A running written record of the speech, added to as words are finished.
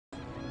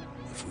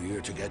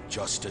we're to get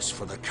justice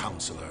for the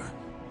Counselor,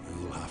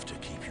 you'll have to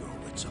keep your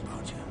wits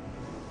about you.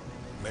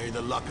 May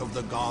the luck of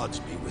the gods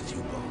be with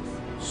you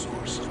both,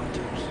 Source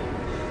Hunters.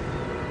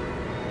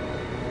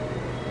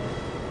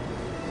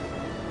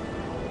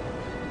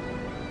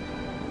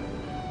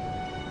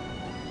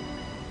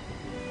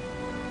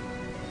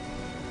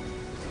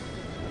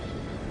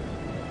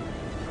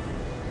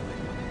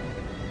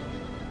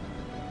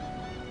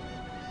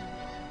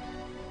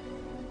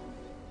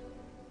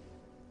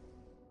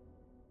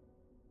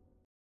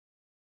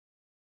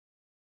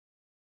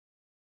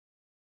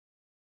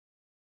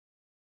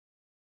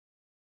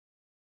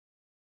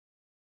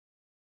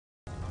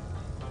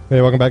 Hey,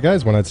 welcome back,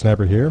 guys. One-Eyed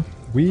Sniper here.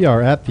 We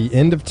are at the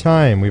end of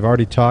time. We've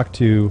already talked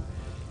to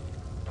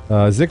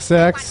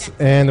Zigzags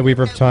and the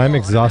Weaver of Time,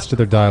 exhausted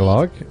their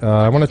dialogue.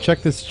 I want to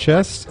check this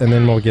chest, and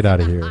then we'll get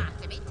out of here.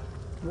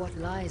 What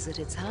lies at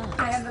its heart?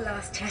 I am the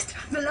last chest,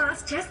 the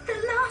last chest, the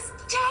last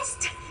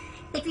chest!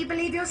 If you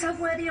believe yourself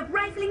worthy of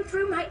rifling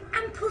through my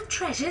ample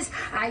treasures,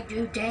 I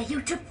do dare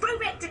you to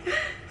prove it!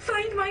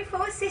 Find my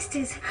 4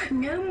 sisters,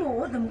 no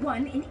more than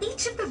one in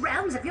each of the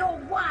realms of your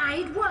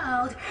wide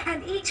world,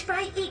 and each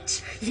by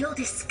each, you'll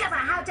discover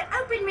how to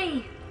open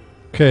me!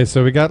 Okay,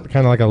 so we got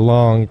kind of like a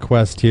long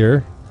quest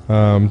here.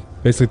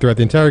 Basically, throughout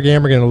the entire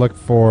game, we're going to look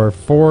for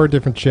 4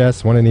 different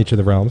chests, one in each of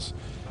the realms.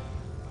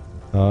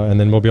 And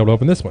then we'll be able to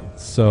open this one.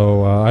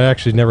 So, I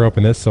actually never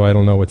opened this, so I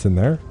don't know what's in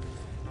there.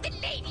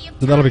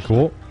 So that'll be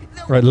cool.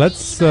 Right,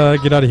 let's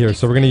get out of here.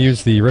 So we're going to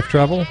use the Rift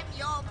Travel.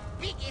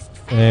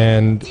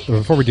 And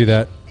before we do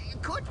that,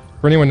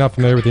 for anyone not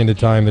familiar with the End of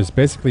Time, there's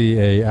basically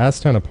a ass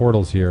ton of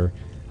portals here,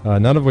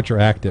 none of which are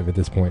active at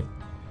this point.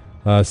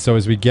 So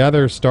as we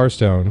gather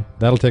Starstone,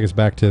 that'll take us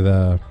back to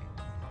the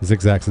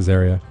Zigzags'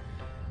 area.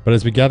 But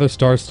as we gather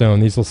Starstone,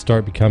 these will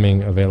start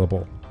becoming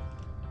available.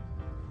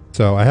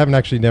 So I haven't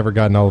actually never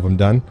gotten all of them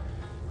done.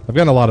 I've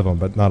gotten a lot of them,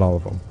 but not all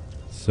of them.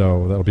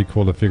 So that'll be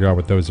cool to figure out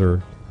what those are,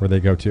 where they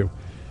go to.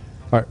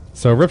 Alright,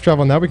 so Rift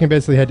Travel, now we can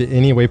basically head to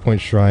any waypoint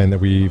shrine that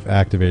we've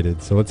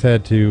activated. So let's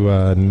head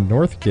to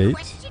North Gate,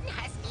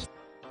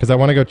 because I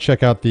want to go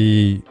check out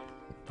the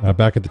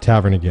back at the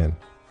tavern again.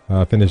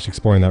 Finished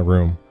exploring that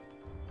room.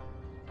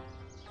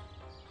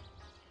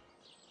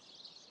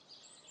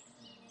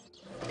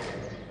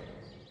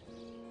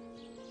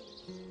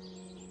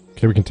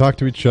 Okay, we can talk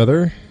to each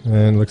other,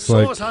 and looks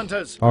like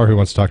Hunters, who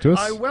wants to talk to us?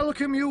 I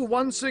welcome you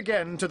once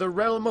again to the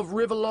realm of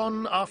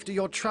Rivellon after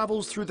your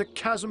travels through the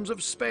chasms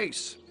of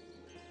space.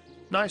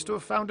 Nice to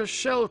have found a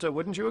shelter,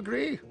 wouldn't you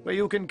agree? Where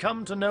you can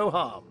come to no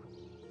harm.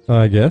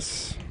 I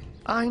guess.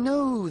 I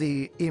know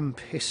the imp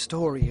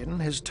historian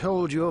has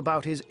told you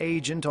about his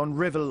agent on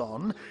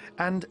Rivellon,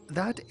 and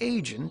that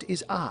agent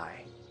is I.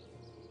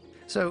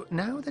 So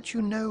now that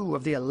you know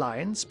of the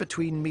alliance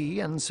between me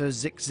and Sir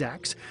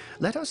Zigzags,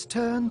 let us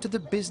turn to the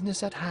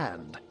business at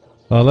hand.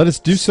 Let us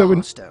do so.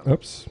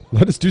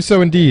 Let us do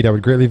so indeed. I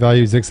would greatly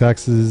value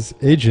Zigzags'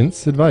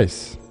 agent's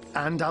advice.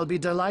 And I'll be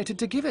delighted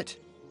to give it.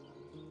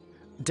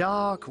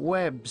 Dark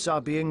webs are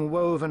being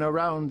woven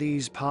around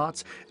these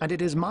parts, and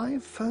it is my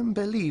firm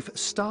belief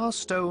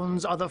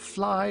starstones are the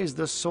flies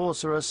the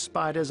sorcerer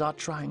spiders are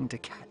trying to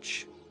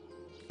catch.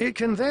 It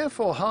can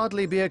therefore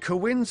hardly be a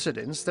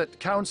coincidence that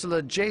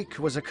Councillor Jake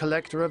was a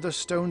collector of the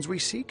stones we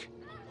seek.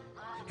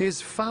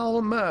 His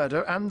foul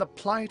murder and the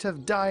plight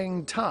of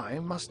dying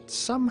time must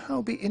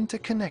somehow be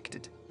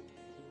interconnected.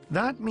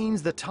 That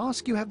means the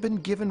task you have been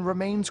given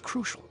remains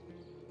crucial.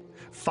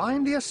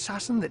 Find the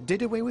assassin that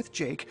did away with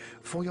Jake,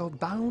 for you're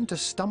bound to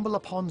stumble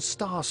upon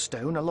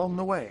Starstone along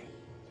the way.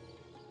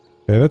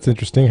 Okay, that's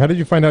interesting. How did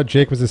you find out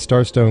Jake was a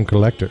Starstone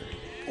collector?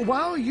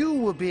 While you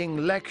were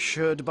being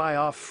lectured by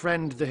our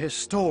friend the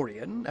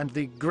historian and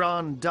the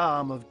grande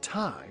dame of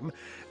time,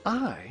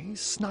 I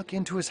snuck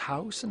into his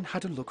house and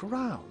had a look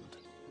around.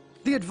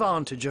 The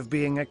advantage of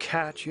being a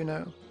cat, you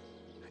know.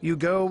 You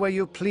go where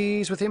you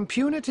please with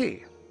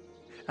impunity.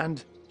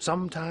 And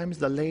sometimes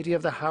the lady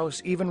of the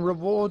house even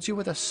rewards you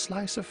with a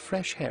slice of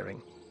fresh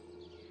herring.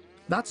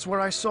 That's where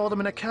I saw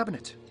them in a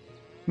cabinet.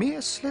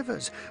 Mere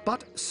slivers,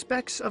 but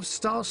specks of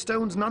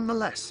starstones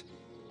nonetheless.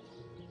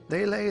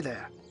 They lay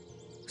there,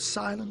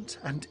 silent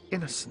and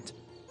innocent,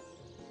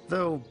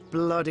 though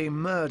bloody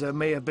murder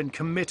may have been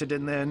committed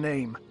in their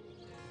name.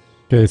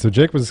 Okay, so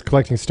Jake was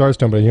collecting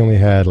Starstone, but he only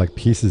had, like,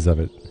 pieces of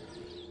it.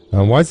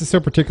 Why is it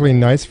so particularly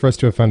nice for us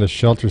to have found a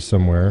shelter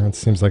somewhere? It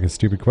seems like a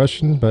stupid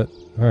question, but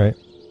alright.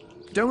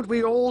 Don't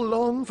we all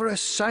long for a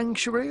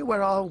sanctuary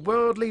where our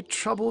worldly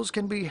troubles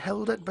can be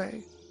held at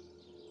bay?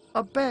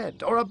 A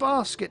bed or a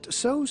basket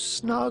so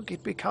snug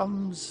it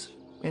becomes,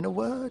 in a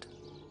word,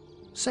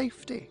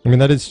 safety. I mean,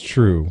 that is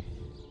true.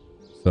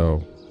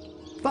 So.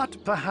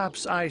 But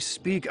perhaps I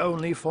speak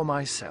only for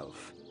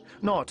myself,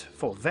 not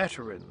for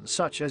veterans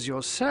such as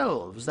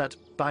yourselves that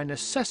by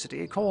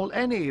necessity call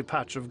any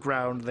patch of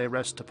ground they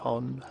rest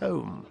upon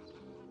home.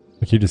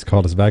 Like you just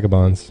called us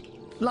vagabonds.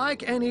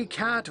 Like any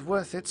cat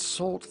worth its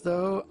salt,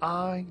 though,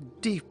 I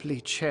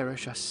deeply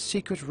cherish a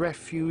secret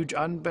refuge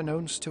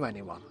unbeknownst to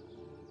anyone.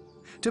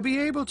 To be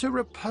able to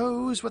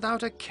repose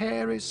without a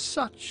care is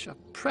such a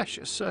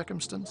precious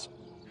circumstance.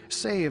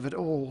 say of it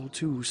all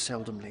too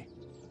seldomly.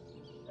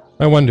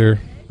 I wonder,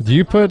 do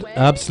you put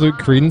absolute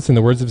credence in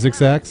the words of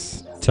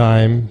Zigzags?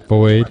 Time,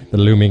 void, the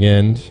looming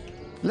end.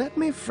 Let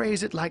me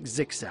phrase it like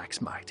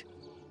Zigzags might.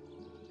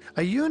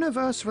 A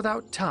universe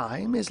without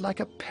time is like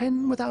a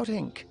pen without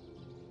ink.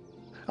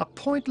 A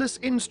pointless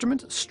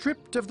instrument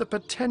stripped of the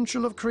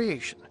potential of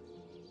creation.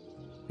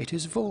 It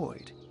is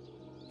void.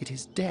 It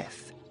is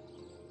death.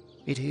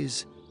 It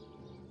is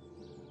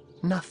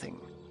nothing.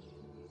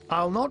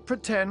 I'll not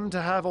pretend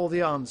to have all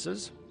the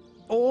answers,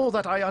 or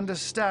that I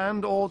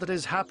understand all that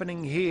is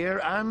happening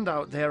here and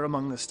out there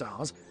among the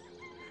stars,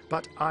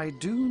 but I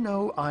do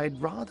know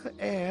I'd rather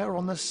err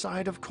on the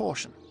side of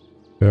caution.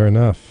 Fair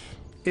enough.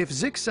 If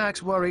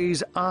Zigzags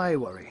worries, I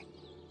worry.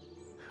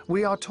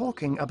 We are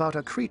talking about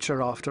a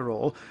creature, after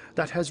all,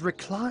 that has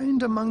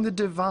reclined among the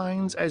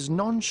divines as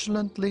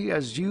nonchalantly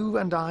as you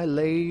and I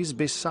laze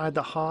beside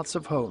the hearths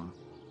of home.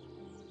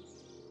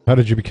 How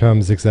did you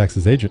become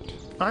Zigzags' agent?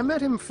 I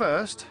met him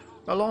first,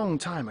 a long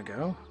time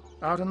ago,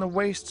 out in the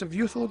wastes of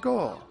youthful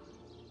Gore.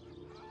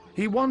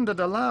 He wondered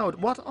aloud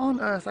what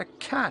on earth a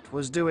cat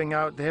was doing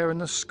out there in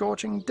the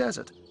scorching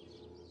desert,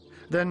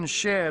 then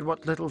shared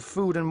what little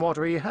food and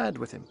water he had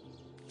with him.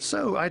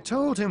 So I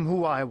told him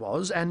who I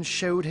was and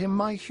showed him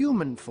my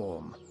human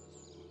form.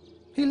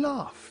 He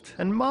laughed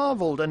and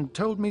marveled and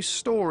told me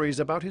stories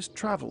about his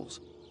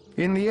travels.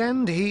 In the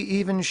end, he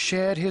even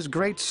shared his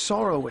great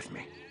sorrow with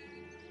me.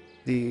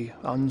 The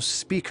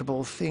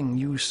unspeakable thing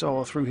you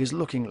saw through his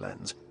looking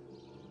lens.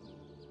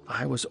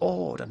 I was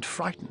awed and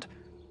frightened,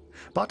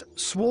 but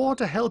swore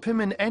to help him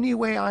in any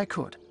way I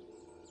could.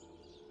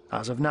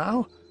 As of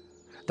now,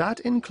 that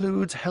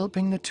includes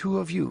helping the two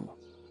of you.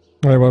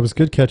 All right, well, it was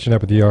good catching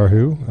up with you,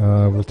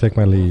 Arhu. We'll take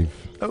my leave.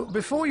 Oh,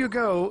 before you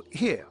go,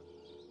 here.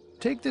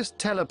 Take this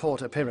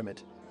teleporter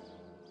pyramid.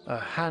 A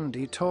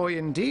handy toy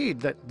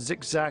indeed that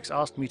Zigzags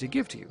asked me to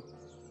give to you.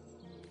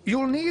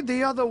 You'll need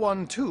the other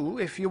one too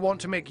if you want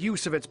to make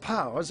use of its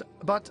powers,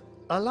 but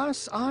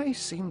alas, I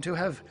seem to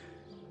have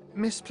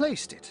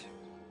misplaced it.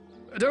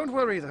 Don't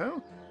worry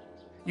though.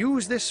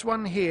 Use this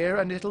one here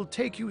and it'll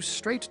take you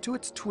straight to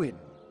its twin.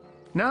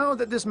 Now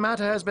that this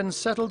matter has been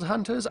settled,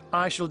 hunters,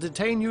 I shall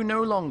detain you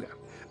no longer.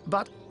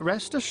 But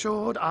rest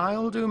assured,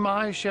 I'll do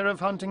my share of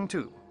hunting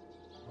too.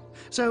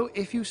 So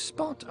if you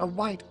spot a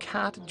white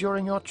cat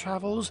during your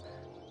travels,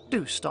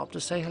 do stop to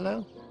say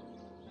hello.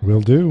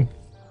 Will do.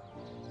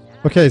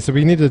 Okay, so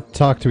we need to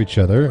talk to each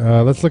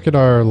other. Let's look at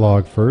our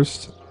log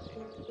first.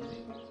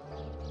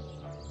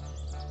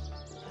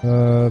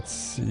 Let's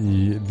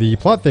see. The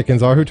plot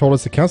thickens. Arhu told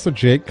us that Counselor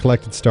Jake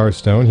collected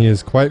Starstone. He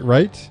is quite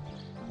right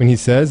when he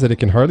says that it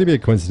can hardly be a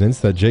coincidence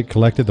that Jake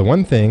collected the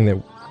one thing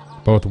that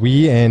both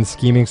we and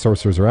scheming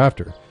sorcerers are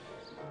after.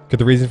 Could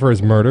the reason for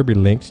his murder be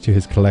linked to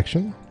his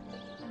collection?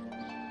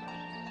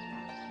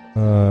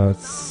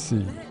 Let's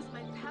see.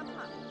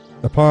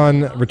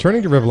 Upon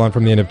returning to Rivellon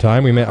from the end of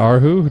time, we met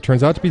Arhu, who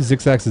turns out to be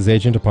Zigzags'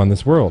 agent upon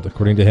this world.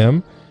 According to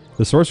him,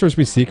 the sorcerers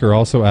we seek are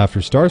also after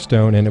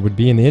Starstone, and it would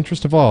be in the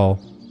interest of all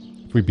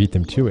if we beat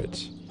them to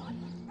it.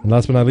 And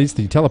last but not least,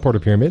 the teleporter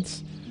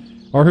pyramids.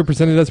 Arhu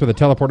presented us with a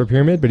teleporter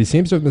pyramid, but he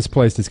seems to have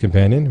misplaced his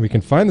companion. We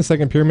can find the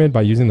second pyramid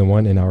by using the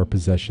one in our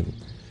possession.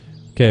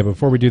 Okay,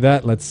 before we do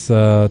that, let's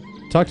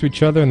talk to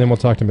each other, and then we'll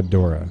talk to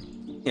Medora.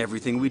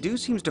 Everything we do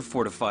seems to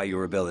fortify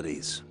your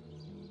abilities.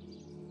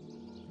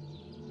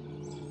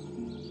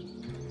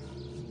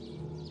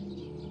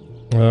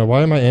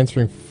 Why am I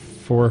answering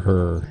for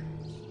her?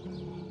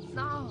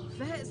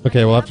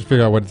 Okay, we'll have to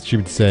figure out what she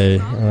would say.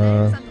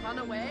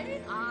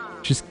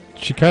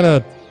 She kind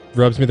of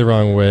rubs me the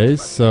wrong way,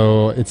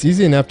 so it's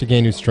easy enough to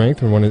gain new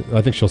strength when one is,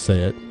 I think she'll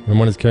say it, when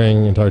one is carrying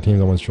an entire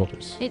team on one's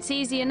shoulders. It's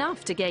easy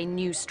enough to gain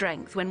new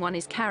strength when one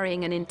is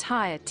carrying an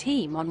entire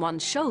team on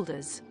one's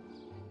shoulders.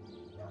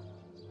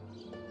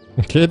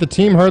 Okay, the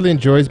team hardly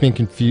enjoys being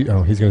confused.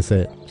 Oh, he's going to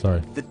say it.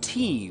 Sorry. The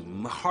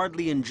team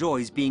hardly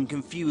enjoys being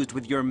confused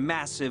with your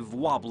massive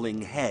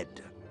wobbling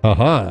head.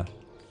 Haha.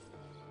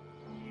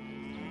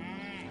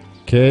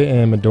 Okay,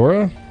 and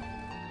Medora?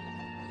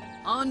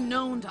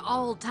 Unknown to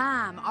all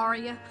time, are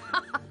you?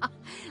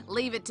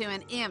 Leave it to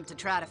an imp to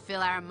try to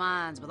fill our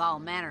minds with all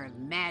manner of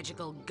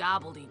magical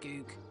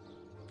gobbledygook.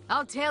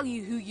 I'll tell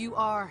you who you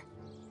are.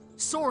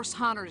 Source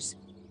hunters,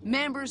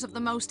 members of the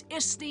most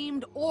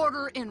esteemed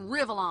order in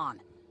Rivellon.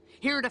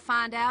 Here to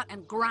find out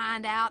and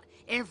grind out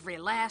every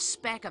last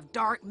speck of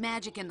dark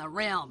magic in the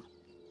realm.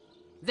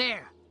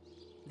 There,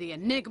 the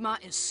enigma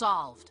is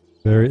solved.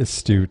 Very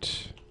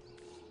astute.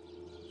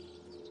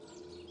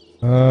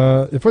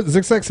 If what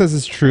Zigzag says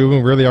is true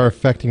and really are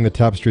affecting the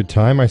tapestry of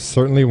time, I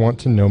certainly want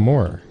to know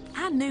more.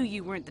 I knew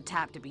you weren't the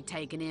type to be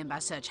taken in by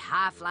such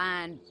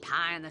high-flying,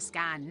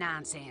 pie-in-the-sky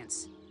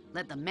nonsense.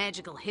 Let the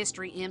magical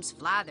history imps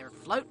fly their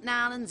floating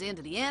islands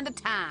into the end of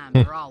time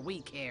for all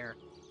we care.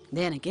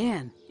 Then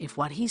again, if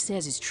what he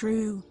says is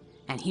true,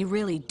 and he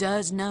really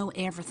does know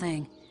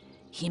everything,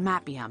 he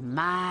might be a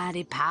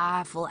mighty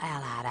powerful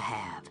ally to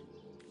have.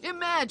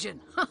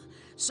 Imagine!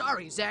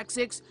 Sorry,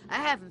 Zaxix, I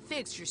haven't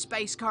fixed your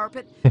space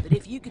carpet, but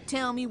if you could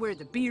tell me where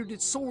the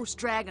bearded source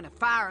dragon of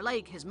Fire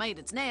Lake has made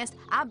its nest,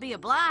 I'd be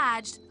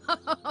obliged.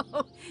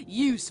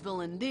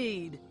 Useful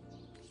indeed.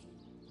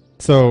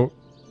 So,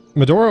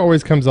 Medora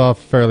always comes off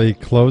fairly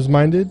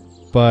close-minded,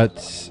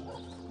 but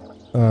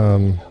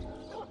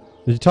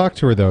you talk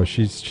to her though,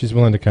 she's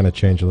willing to kind of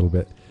change a little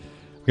bit.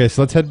 Okay,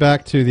 so let's head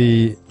back to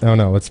the... Oh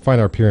no, let's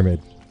find our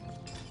pyramid.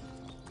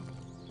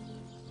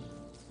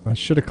 I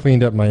should have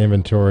cleaned up my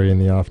inventory in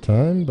the off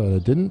time, but I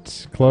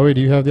didn't. Chloe, do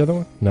you have the other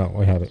one? No,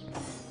 I have it.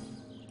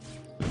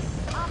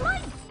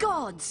 My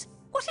gods!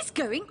 What is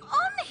going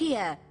on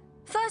here?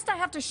 First I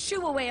have to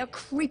shoo away a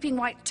creeping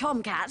white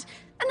tomcat,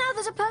 and now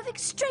there's a perfect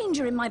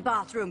stranger in my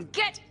bathroom.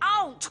 Get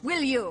out,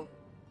 will you?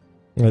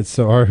 Right,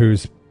 so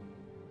Arhu's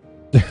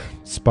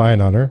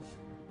spying on her.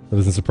 That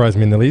doesn't surprise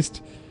me in the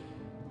least.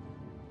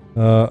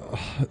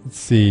 Let's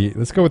see.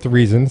 Let's go with the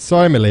reason.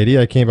 Sorry, my lady.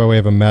 I came by way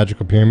of a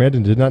magical pyramid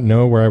and did not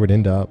know where I would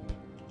end up.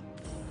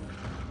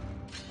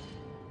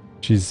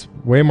 She's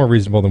way more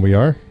reasonable than we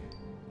are.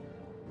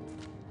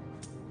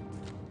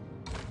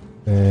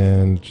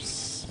 And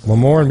just one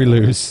more and we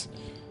lose.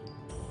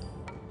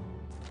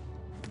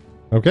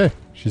 Okay.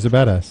 She's a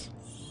badass.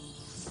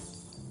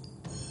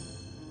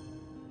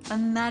 A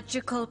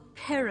magical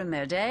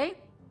pyramid, eh?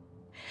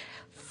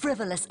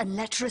 Frivolous and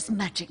lecherous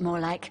magic, more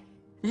like.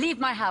 Leave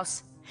my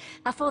house,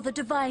 afore the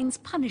divines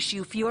punish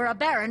you for your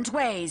aberrant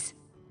ways.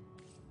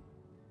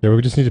 Yeah,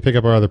 we just need to pick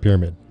up our other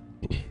pyramid.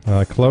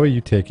 Chloe,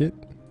 you take it.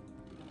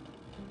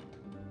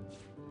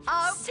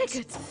 Oh,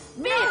 tickets!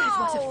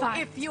 No,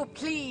 if you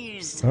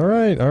please. All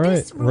right,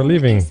 This we're room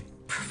leaving. is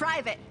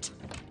private.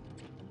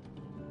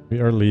 We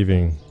are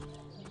leaving.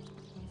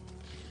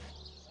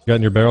 You got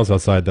in your barrels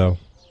outside, though.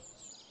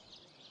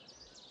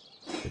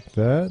 Take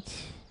that.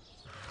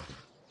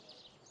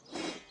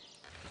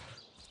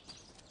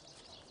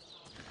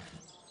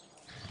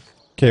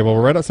 Okay, well,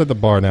 we're right outside the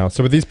bar now.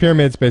 So with these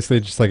pyramids,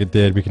 basically just like it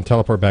did, we can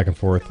teleport back and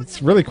forth.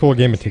 It's a really cool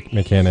game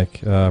mechanic,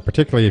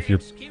 particularly if you're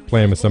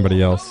playing with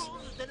somebody else.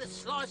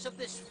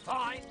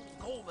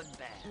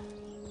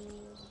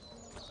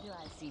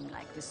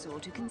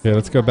 Okay,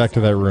 let's go back to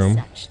that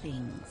room.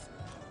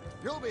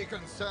 You'll be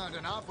concerned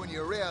enough when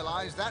you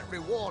realize that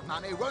reward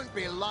money won't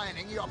be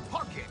lining your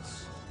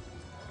pockets.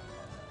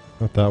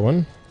 Not that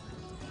one.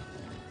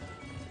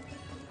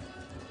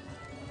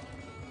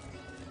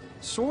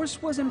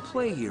 Source was in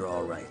play here,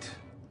 all right.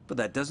 But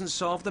that doesn't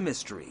solve the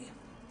mystery.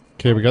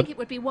 Okay, we I got... think it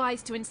would be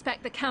wise to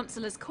inspect the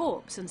Councillor's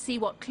corpse and see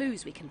what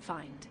clues we can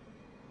find.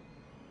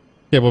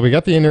 Yeah, well, we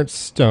got the inert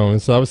stone,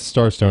 so that was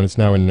Starstone. It's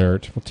now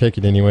inert. We'll take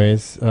it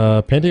anyways.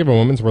 Painting of a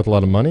woman's worth a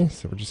lot of money,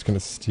 so we're just going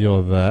to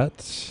steal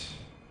that.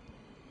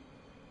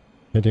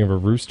 Painting of a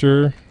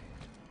rooster.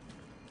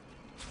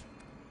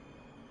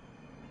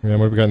 And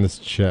what have we got in this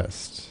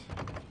chest?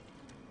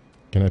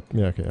 Can I...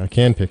 Yeah, okay, I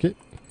can pick it.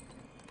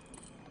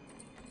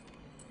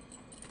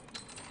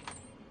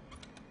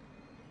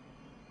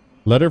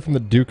 Letter from the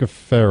Duke of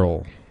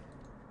Farrell.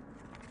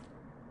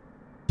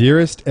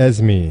 Dearest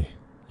Esme,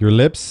 your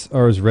lips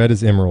are as red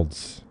as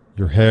emeralds.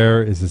 Your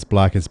hair is as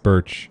black as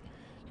birch.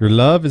 Your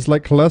love is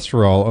like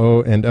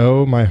cholesterol,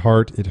 oh, my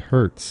heart, it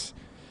hurts.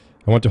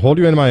 I want to hold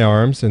you in my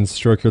arms and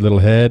stroke your little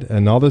head,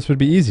 and all this would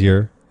be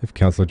easier if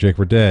Counselor Jake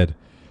were dead.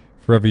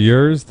 Forever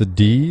yours, the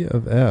D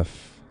of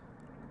F.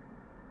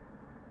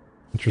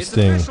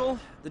 Interesting. It's official.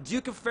 The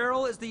Duke of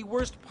Farrell is the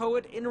worst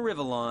poet in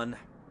Rivellon.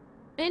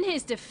 In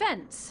his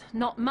defense,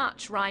 not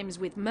much rhymes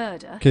with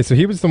murder. Okay, so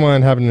he was the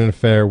one having an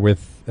affair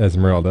with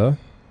Esmeralda.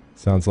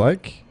 Sounds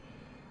like.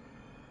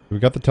 We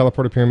got the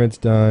teleporter pyramids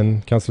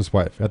done. Counselor's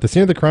wife. At the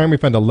scene of the crime, we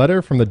find a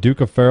letter from the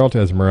Duke of Farrell to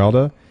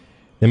Esmeralda.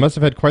 They must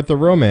have had quite the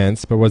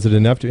romance, but was it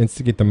enough to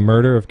instigate the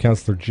murder of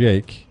Counselor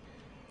Jake?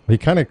 Well, he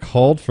kind of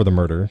called for the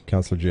murder,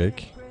 Counselor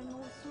Jake.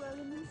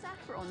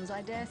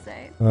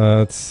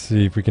 Let's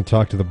see if we can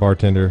talk to the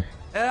bartender.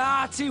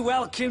 Hearty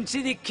welcome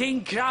to the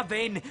King Crab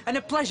Inn, and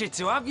a pleasure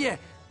to have you.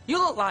 You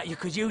look like you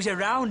could use a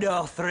round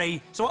or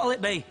three, so what'll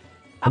it be?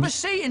 Have a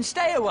seat and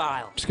stay a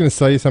while. I'm just going to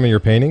sell you some of your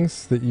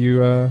paintings that you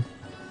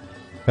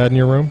had in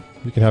your room.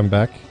 You can have them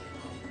back.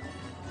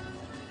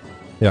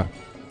 Yeah.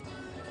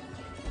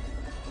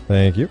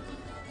 Thank you.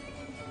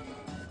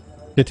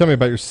 Okay, tell me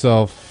about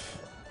yourself,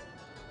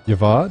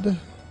 Yavad?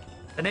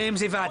 The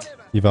name's Ivad.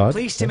 Yavad?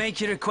 Pleased to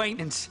make your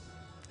acquaintance.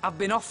 I've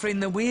been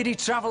offering the weary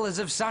travellers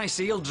of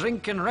Sicil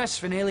drink and rest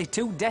for nearly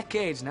 2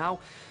 decades now,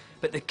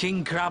 but the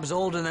King Crab's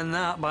older than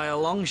that by a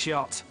long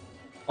shot.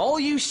 All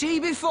you see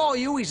before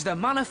you is the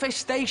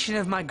manifestation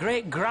of my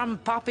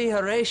great-grandpappy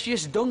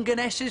Horatius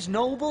Dungeness's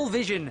noble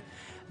vision.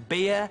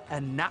 Beer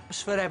and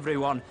naps for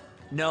everyone.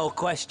 No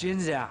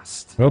questions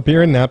asked. Well,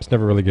 beer and naps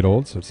never really get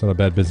old, so it's not a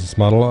bad business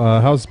model.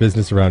 How's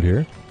business around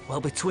here? Well,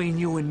 between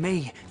you and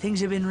me,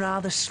 things have been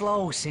rather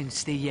slow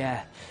since the,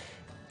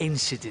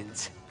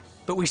 incident.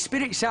 But with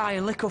spirits high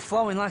and liquor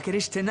flowing like it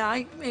is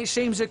tonight, it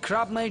seems the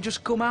crab may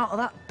just come out of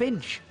that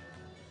pinch.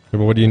 Yeah,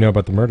 but what do you know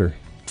about the murder?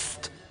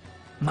 Pfft.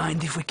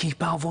 Mind if we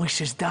keep our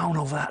voices down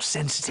over that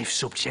sensitive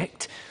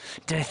subject?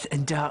 Death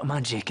and dark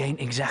magic ain't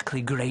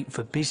exactly great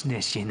for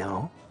business, you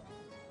know.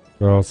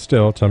 Well,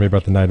 still, tell me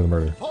about the night of the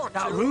murder.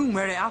 That room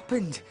where it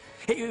happened,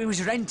 it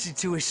was rented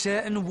to a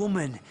certain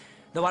woman.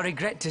 Though I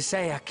regret to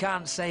say I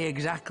can't say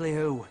exactly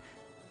who.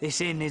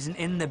 This inn isn't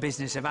in the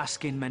business of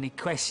asking many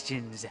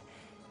questions,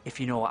 if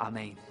you know what I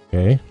mean.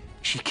 Okay.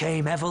 She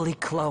came heavily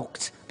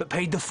cloaked, but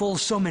paid the full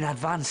sum in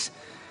advance.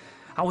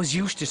 I was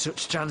used to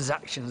such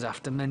transactions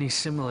after many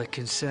similar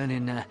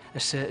concerning a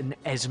certain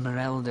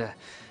Esmeralda.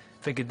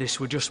 Figured this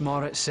were just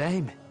more at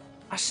same.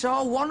 I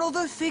saw one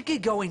other figure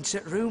go into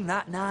the room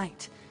that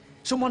night.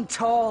 Someone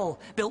tall,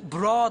 built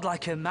broad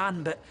like a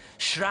man, but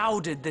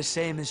shrouded the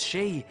same as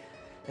she.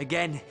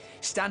 Again,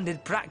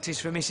 standard practice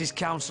for Mrs.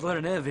 Counsellor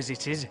and her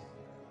visitors.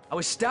 I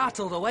was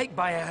startled awake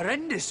by a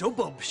horrendous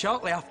hubbub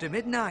shortly after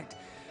midnight.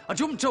 I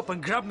jumped up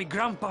and grabbed me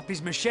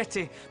grandpappy's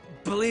machete,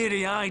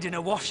 bleary-eyed in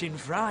a washing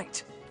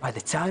fright. By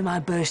the time I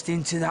burst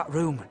into that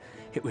room,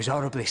 it was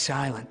horribly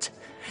silent.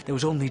 There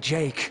was only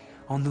Jake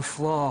on the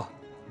floor,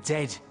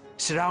 dead,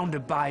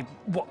 surrounded by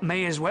what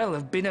may as well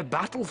have been a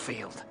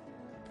battlefield.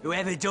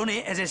 Whoever done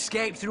it has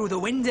escaped through the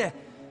window,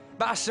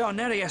 but I saw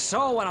nary a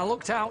soul when I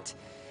looked out.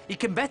 You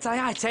can bet I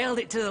hightailed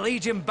it to the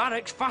Legion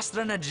barracks faster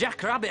than a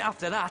jackrabbit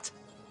after that.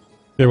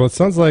 Yeah, well, it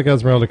sounds like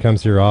Esmeralda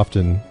comes here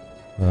often,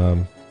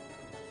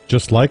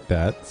 just like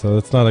that, so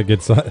it's not a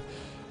good sign.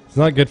 It's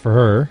not good for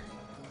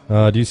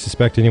her. Do you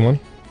suspect anyone?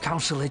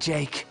 Councillor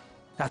Jake,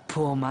 that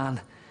poor man.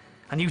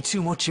 I knew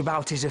too much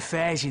about his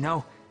affairs, you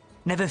know.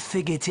 Never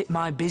figured it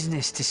my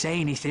business to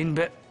say anything,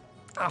 but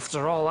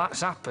after all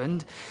that's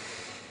happened,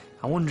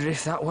 I wonder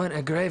if that weren't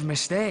a grave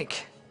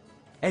mistake.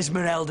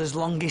 Esmeralda's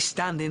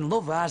longest-standing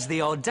lover has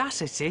the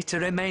audacity to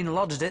remain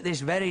lodged at this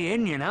very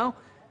inn, you know.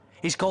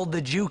 He's called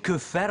the Duke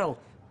of Ferrol,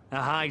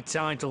 a high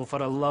title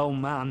for a low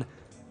man.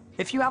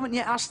 If you haven't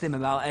yet asked him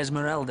about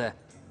Esmeralda,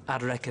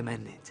 I'd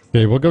recommend it.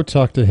 Okay, we'll go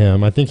talk to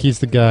him. I think he's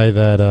the guy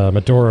that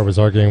Medora was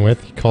arguing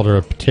with. He called her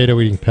a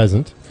potato-eating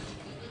peasant.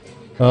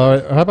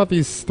 How about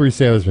these three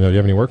sailors we know? Do you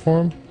have any work for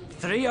them?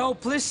 3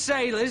 hopeless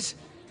sailors.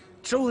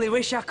 Truly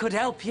wish I could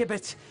help you,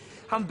 but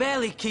I'm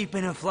barely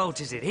keeping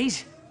afloat as it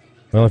is.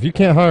 Well, if you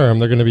can't hire them,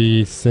 they're going to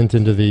be sent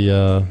into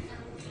the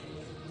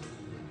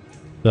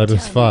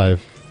Fabulous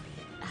 5.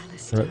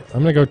 Right,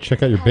 I'm going to go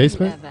check out your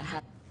basement,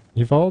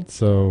 Evald.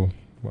 So,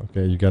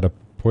 okay, you got a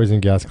poison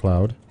gas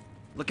cloud.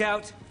 Look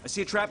out! I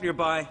see a trap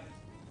nearby.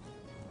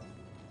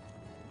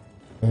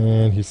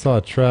 And he saw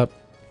a trap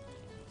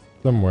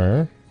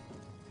somewhere.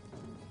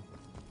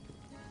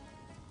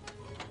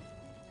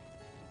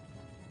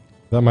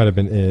 That might have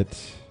been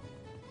it.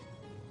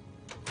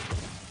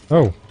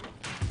 Oh.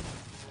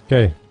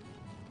 Okay.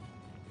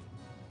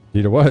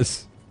 Indeed it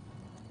was.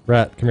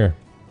 Rat, come here.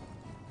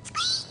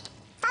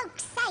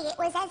 Folks say it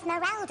was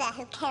Esmeralda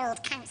who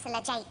killed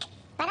Councillor Jake,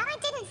 but I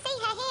didn't see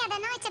her here the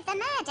night of the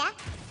murder.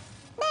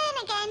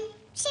 Then again,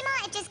 she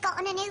might have just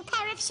gotten a new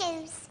pair of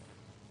shoes.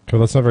 Okay,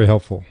 that's not very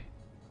helpful.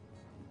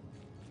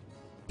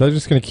 Is that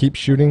just going to keep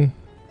shooting?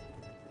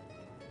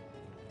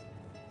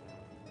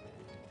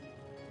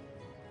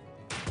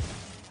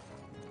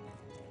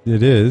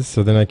 It is,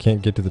 so then I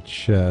can't get to the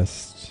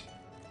chest.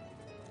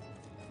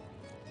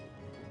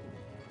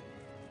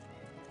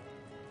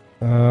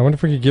 I wonder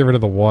if we could get rid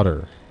of the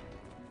water.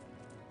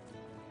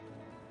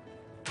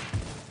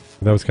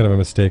 That was kind of a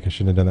mistake. I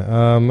shouldn't have done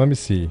that. Let me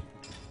see.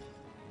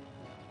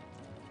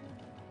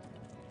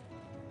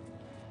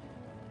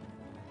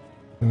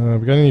 We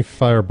got any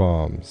fire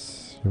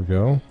bombs? Here we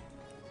go.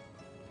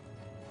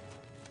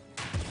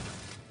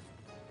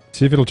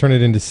 See if it'll turn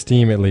it into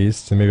steam at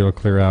least, and maybe it'll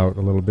clear out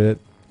a little bit.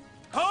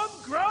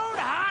 Homegrown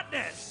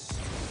hotness!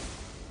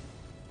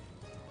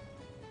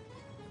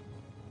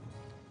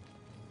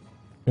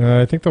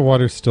 I think the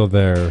water's still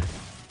there.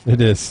 It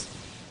is.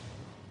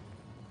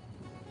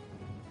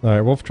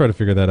 Alright, we'll try to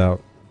figure that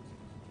out.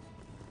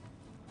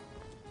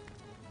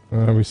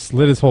 We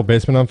lit his whole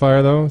basement on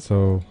fire though,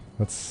 so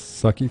that's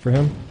sucky for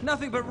him.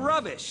 Nothing but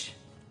rubbish!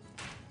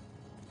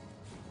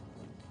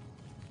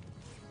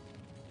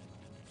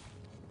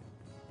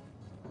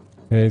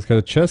 Okay, he's got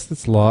a chest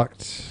that's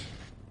locked.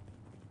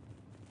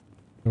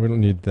 We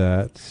don't need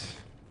that.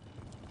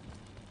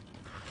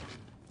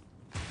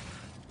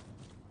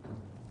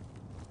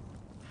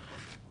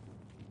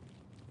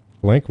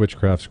 Blank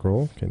witchcraft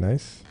scroll. Okay,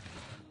 nice.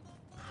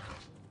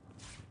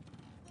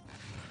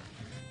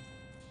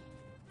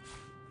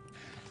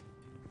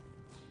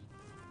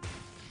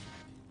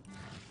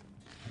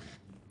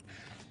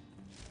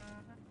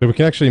 So we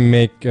can actually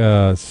make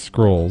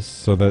scrolls,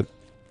 so that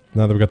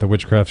now that we've got the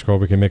witchcraft scroll,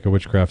 we can make a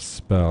witchcraft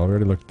spell. We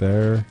already looked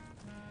there.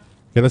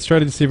 Okay, let's try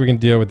to see if we can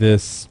deal with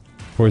this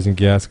poison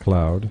gas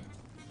cloud.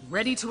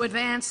 Ready to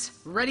advance,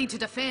 ready to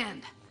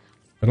defend.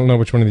 I don't know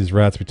which one of these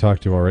rats we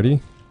talked to already.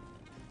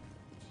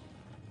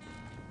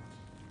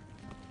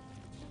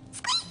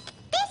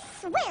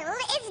 This will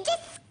is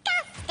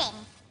disgusting.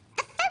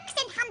 The folks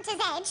in Hunter's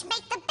Edge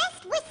make the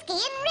best whiskey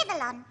in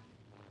Rivellon.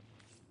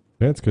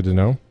 Okay, that's good to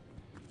know.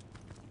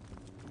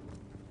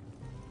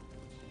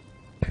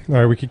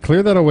 Alright, we could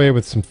clear that away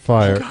with some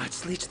fire. God,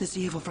 leech this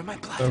evil from my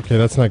blood. Okay,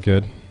 that's not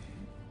good.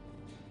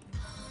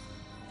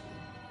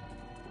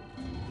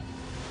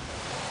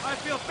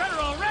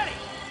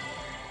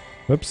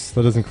 Oops,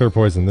 that doesn't clear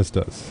poison. This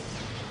does.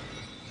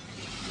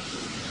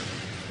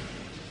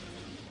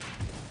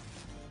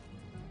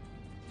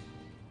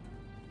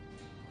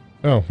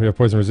 Oh, we have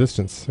poison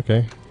resistance.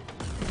 Okay.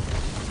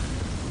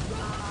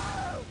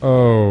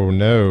 Oh,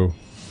 no.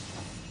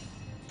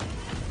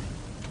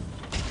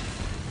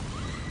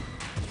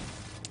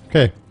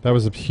 Okay, that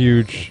was a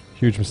huge,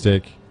 huge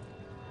mistake.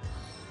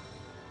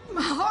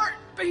 My heart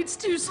beats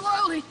too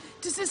slowly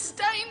to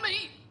sustain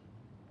me.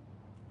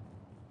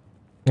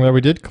 Well,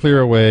 we did clear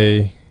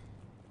away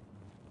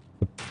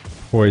the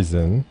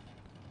poison.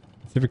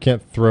 Let's see if we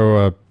can't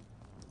throw a...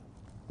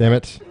 Damn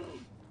it.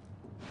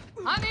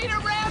 I need a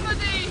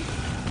remedy.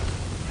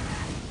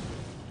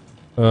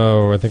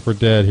 Oh, I think we're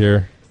dead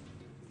here.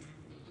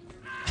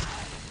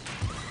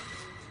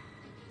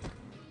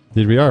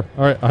 Indeed we are.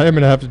 Alright, I am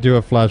going to have to do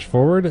a flash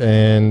forward,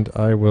 and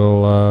I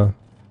will,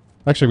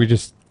 actually, we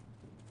just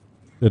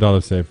did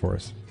auto-save for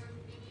us.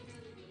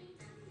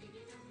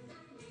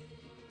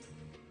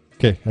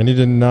 Okay, I need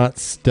to not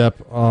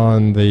step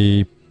on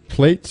the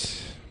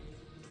plate.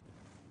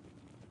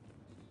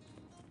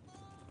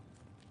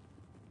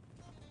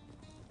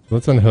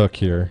 Let's unhook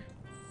here.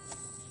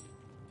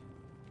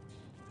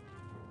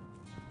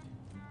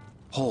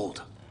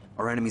 Hold.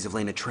 Our enemies have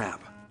laid a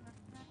trap.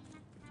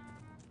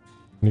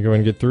 Can you go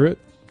and get through it?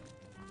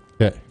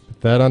 Okay, put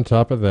that on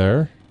top of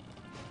there.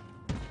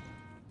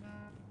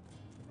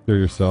 Clear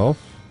yourself.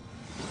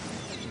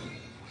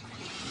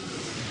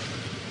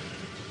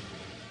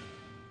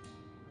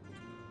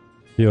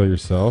 Heal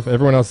yourself.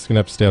 Everyone else is going to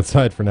have to stay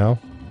outside for now.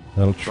 I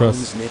don't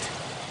trust... Bones knit,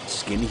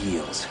 skin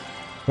heals.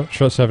 Don't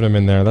trust having them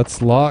in there.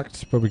 That's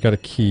locked, but we got a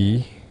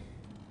key.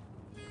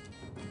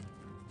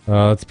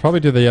 Let's probably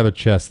do the other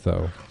chest,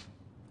 though.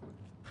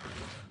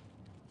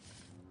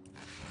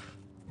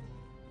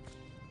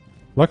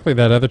 Luckily,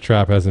 that other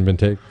trap hasn't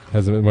been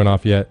went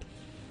off yet.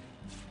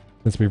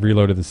 Since we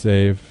reloaded the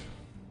save.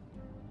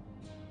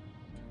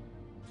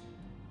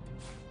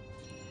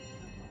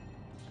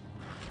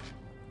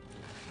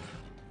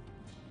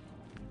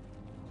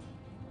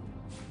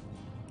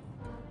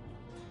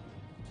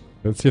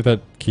 Let's see if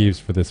that keys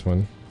for this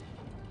one.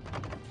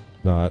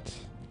 Not.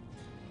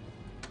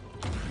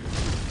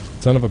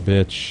 Son of a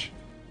bitch.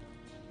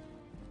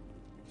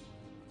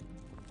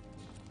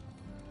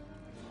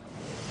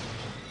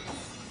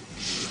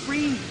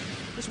 Breathe.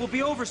 This will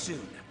be over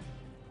soon.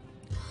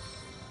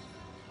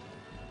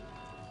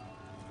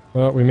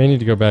 Well, we may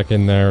need to go back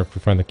in there if we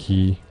find the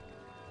key.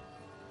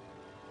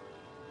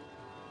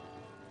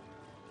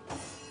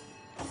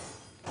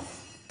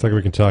 It's like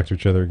we can talk to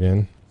each other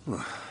again.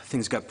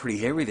 Things got pretty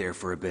hairy there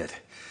for a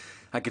bit.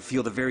 I could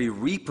feel the very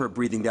Reaper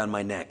breathing down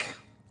my neck.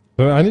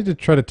 So I need to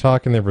try to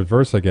talk in the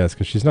reverse, I guess,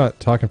 because she's not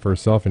talking for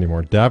herself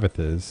anymore. Davith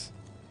is.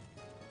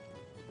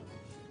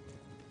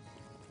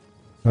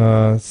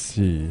 Let's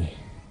see.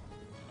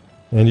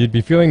 And you'd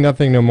be feeling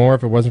nothing no more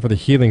if it wasn't for the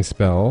healing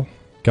spell.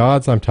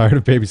 Gods, I'm tired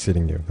of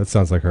babysitting you. That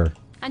sounds like her.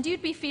 And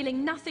you'd be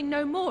feeling nothing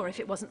no more if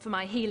it wasn't for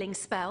my healing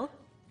spell.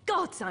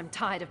 Gods, I'm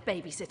tired of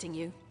babysitting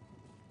you.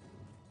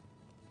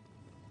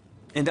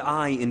 And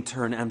I, in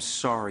turn, am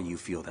sorry you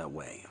feel that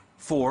way.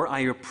 For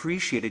I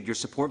appreciated your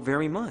support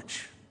very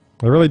much.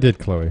 I really did,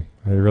 Chloe.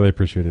 I really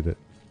appreciated it.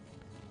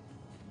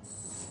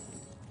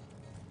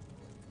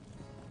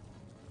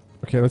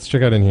 Okay, let's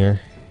check out in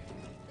here.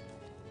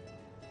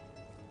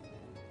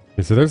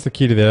 Okay, so there's the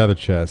key to the other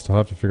chest. I'll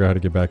have to figure out how to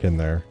get back in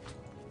there.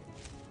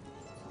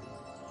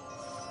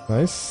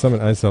 Nice.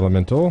 Summon Ice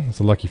Elemental. It's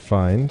a lucky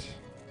find.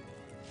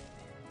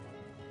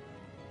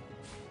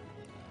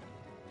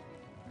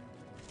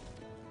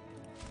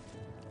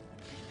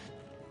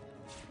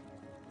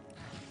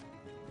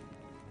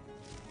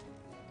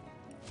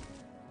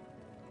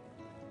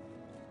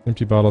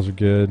 Empty bottles are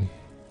good.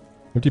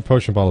 Empty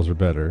potion bottles are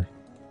better.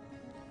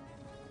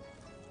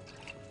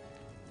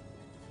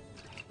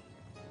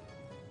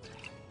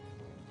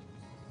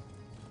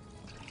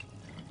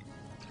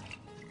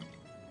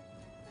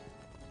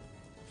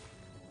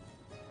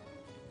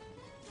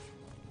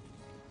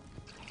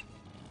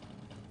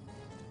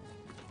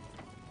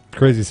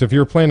 Crazy. So if you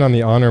were playing on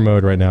the honor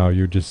mode right now,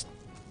 your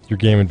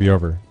game would be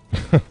over.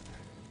 I'm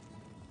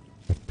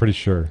pretty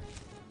sure.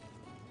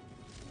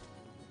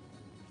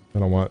 I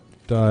don't want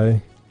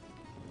die.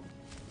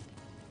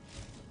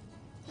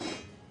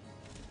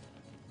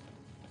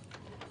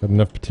 Got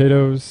enough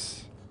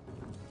potatoes.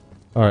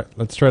 Alright,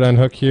 let's try to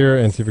unhook here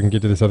and see if we can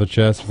get to this other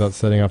chest without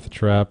setting off the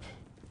trap.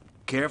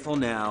 Careful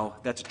now.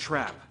 That's a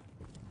trap.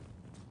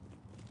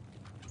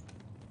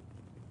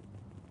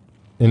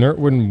 Inert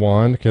wooden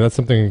wand. Okay, that's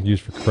something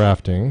used for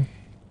crafting.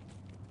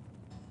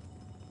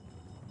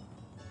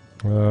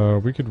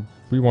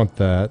 We want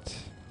that.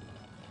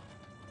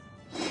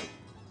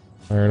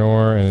 Iron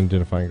ore and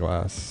identifying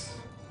glass.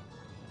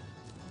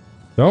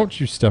 Don't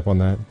you step on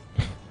that.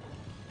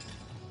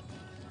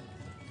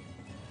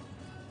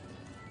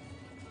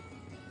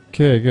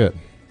 Okay, good.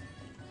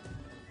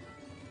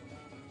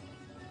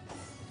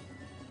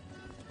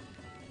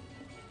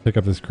 Pick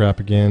up this crap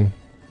again.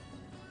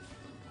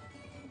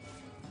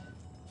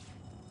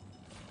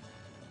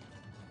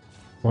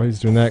 while he's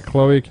doing that,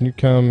 Chloe, can you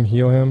come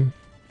heal him?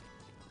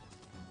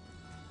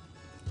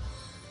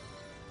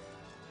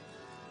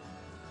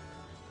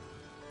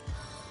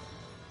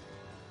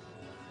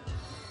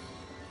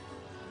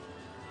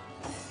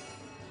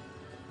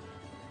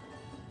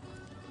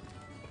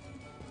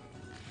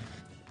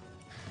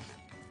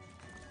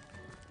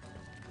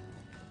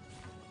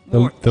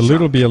 The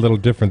loot will be a little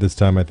different this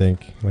time, I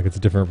think. Like it's a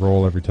different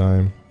roll every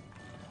time.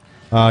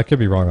 I could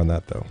be wrong on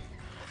that, though.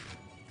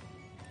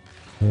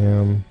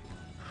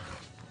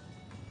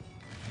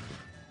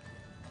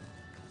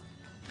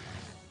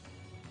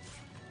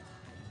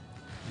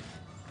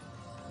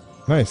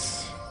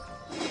 Nice.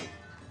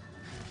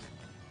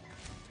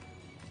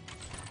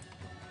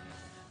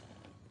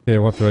 Okay,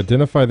 we'll have to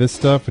identify this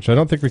stuff, which I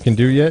don't think we can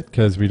do yet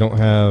because we don't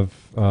have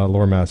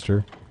Lore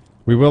Master.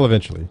 We will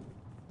eventually.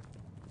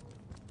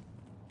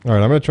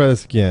 Alright, I'm going to try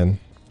this again.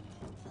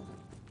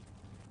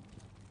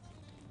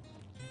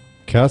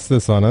 Cast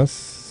this on us,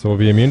 so we'll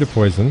be immune to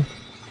poison.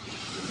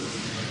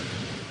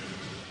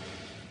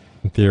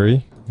 In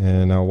theory.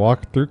 And now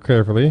walk through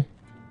carefully.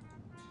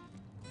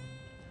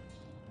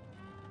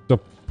 Still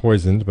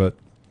poisoned, but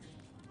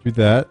do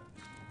that.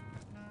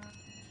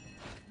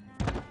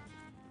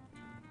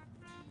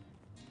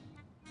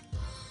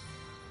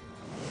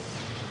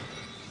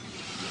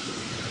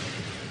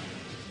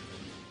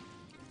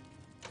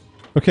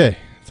 Okay.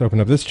 Let's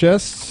open up this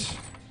chest.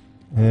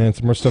 And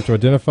some more stuff to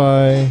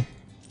identify.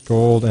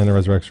 Gold and a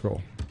resurrect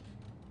scroll.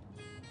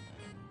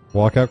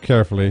 Walk out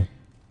carefully.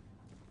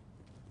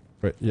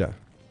 Wait, yeah.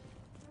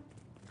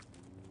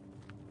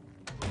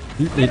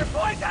 You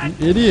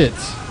idiot!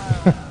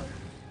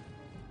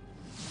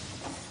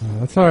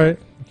 That's alright.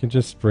 You can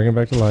just bring him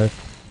back to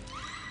life.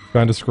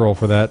 Found a scroll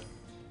for that.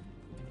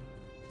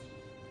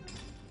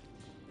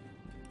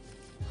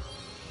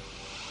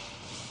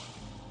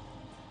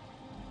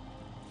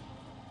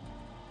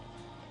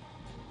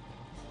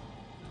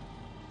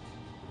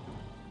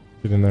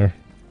 Get in there.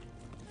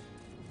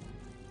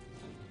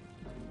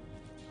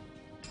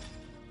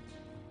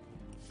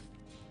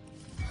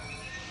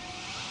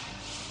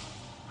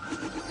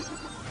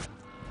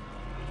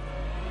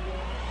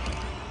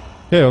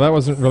 Okay, well that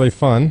wasn't really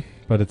fun,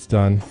 but it's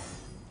done.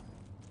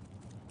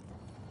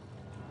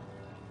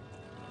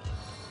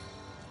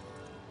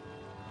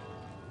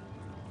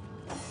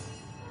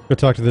 Go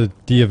talk to the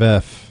D of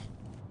F.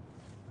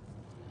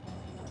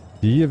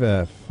 D of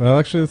F. Well,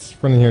 actually, let's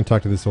run in here and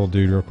talk to this old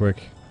dude real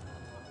quick.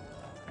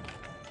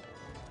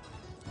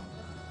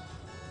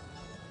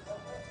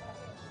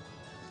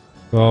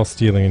 All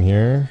stealing in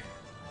here.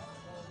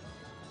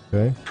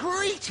 Okay.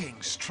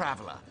 Greetings,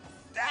 traveler.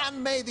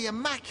 And may the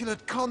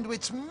immaculate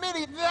conduits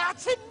many...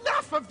 That's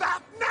enough of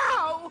that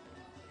now!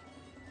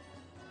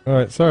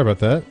 Alright, sorry about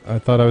that. I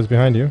thought I was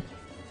behind you.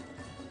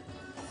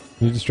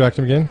 Can you distract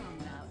him again?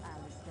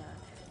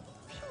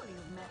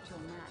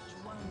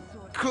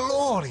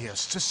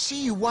 Glorious to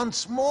see you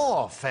once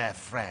more, fair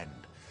friend.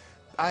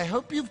 I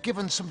hope you've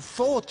given some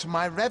thought to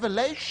my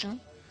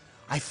revelation.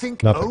 I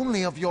think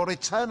only of your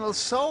eternal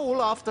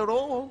soul, after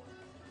all.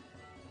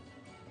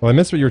 Well, I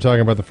missed what you were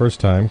talking about the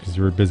first time, because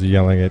you were busy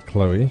yelling at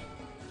Chloe.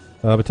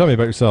 But tell me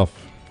about yourself.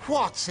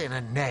 What's in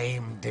a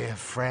name, dear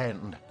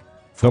friend?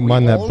 Don't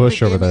mind that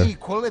bush over there.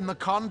 Equal in the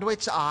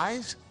conduit's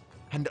eyes,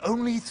 and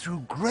only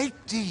through great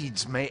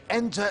deeds may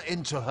enter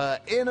into her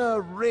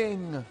inner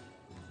ring.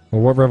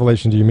 Well, what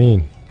revelation do you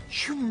mean?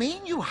 You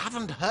mean you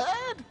haven't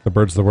heard? The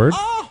bird's the word?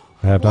 Oh,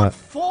 I have what not.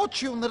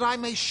 Fortune that I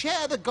may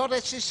share the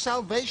goddess's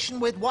salvation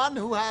with one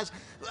who has,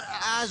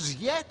 as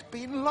yet,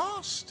 been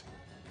lost.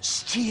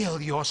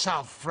 Steel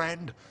yourself,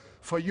 friend,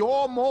 for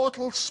your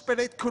mortal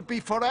spirit could be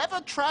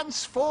forever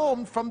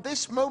transformed from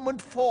this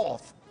moment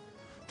forth.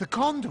 The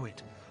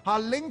conduit, our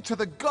link to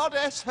the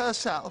goddess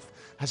herself,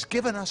 has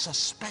given us a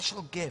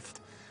special gift,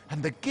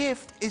 and the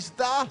gift is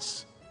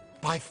thus.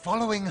 By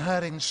following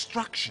her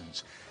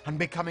instructions and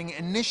becoming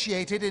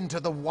initiated into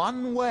the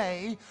one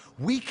way,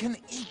 we can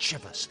each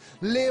of us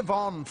live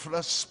on for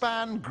a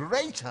span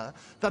greater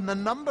than the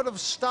number of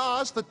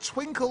stars that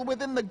twinkle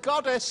within the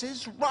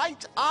goddess's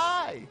right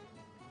eye.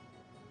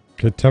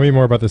 Okay, tell me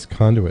more about this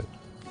conduit.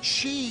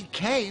 She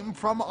came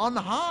from on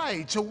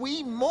high to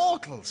we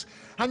mortals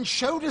and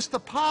showed us the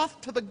path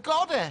to the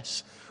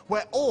goddess,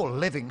 where all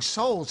living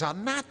souls are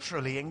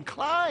naturally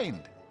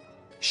inclined.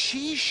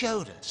 She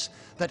showed us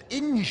that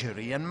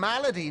injury and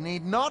malady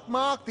need not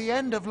mark the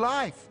end of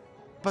life,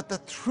 but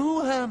that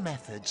through her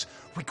methods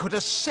we could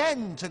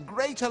ascend to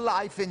greater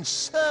life in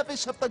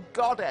service of the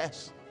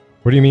goddess.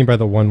 What do you mean by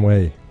the one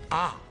way?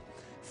 Ah,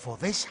 for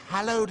this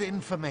hallowed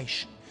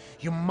information,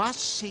 you must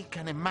seek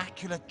an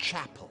immaculate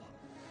chapel.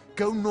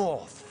 Go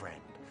north,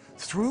 friend,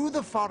 through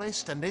the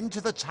forest and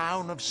into the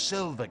town of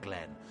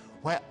Silverglen,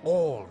 where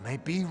all may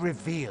be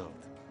revealed.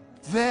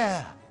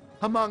 There,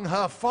 among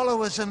her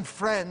followers and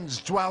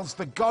friends, dwells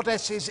the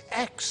goddess's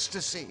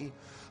ecstasy,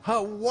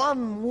 her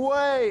one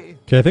way.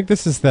 Okay, I think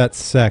this is that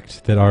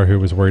sect that Arhu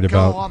was worried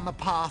about. Go on the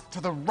path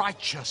to the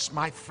righteous,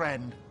 my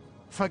friend.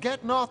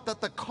 Forget not that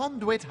the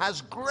conduit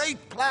has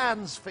great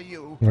plans for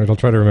you. Alright, I'll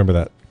try to remember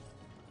that.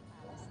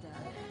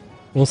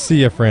 We'll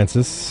see you,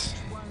 Francis.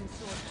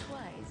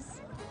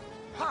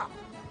 Ha!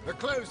 The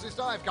closest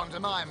I've come to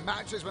my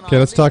match is when Okay,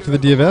 let's talk to the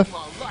DFF.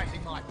 while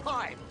lighting my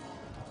pipe.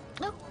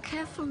 Oh,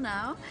 careful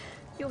now.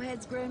 Your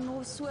head's grown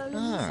more swollen.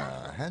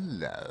 Ah,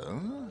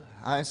 hello.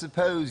 I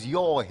suppose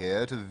you're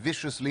here to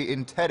viciously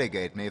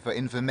interrogate me for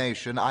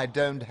information I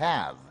don't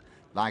have,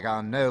 like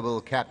our noble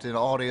Captain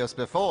Aureus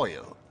before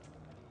you.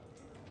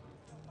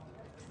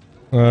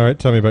 Alright,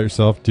 tell me about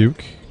yourself,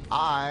 Duke.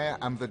 I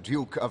am the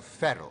Duke of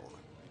Ferrell,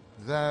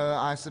 though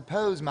I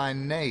suppose my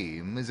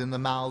name is in the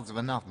mouths of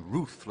enough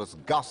ruthless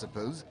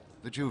gossipers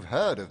that you've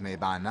heard of me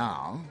by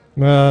now.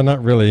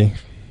 Not really.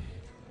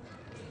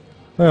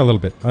 Well, a little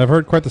bit. I've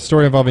heard quite the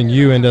story involving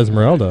you and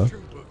Esmeralda.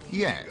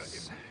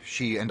 Yes,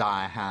 she and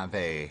I have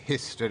a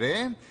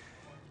history.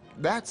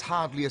 That's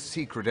hardly a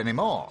secret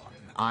anymore.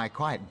 I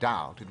quite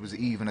doubt it was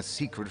even a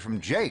secret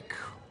from Jake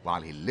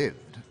while he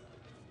lived.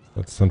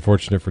 That's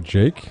unfortunate for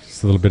Jake.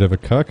 It's a little bit of a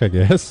cuck, I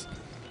guess.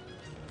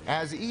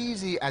 As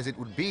easy as it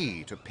would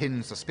be to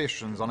pin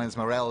suspicions on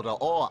Esmeralda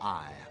or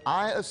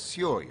I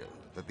assure you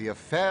that the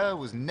affair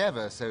was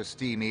never so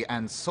steamy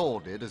and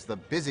sordid as the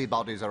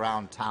busybodies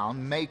around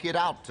town make it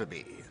out to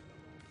be.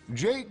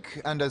 Jake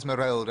and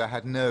Esmeralda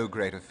had no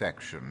great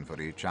affection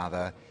for each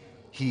other.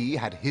 He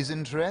had his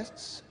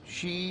interests,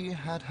 she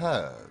had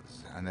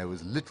hers, and there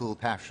was little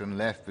passion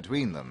left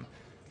between them.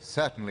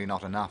 Certainly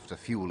not enough to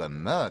fuel a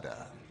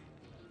murder.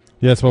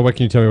 Yes, well, what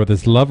can you tell me about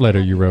this love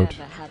letter you wrote?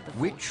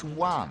 Which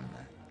one?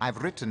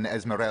 I've written,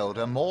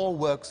 Esmeralda, more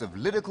works of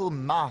lyrical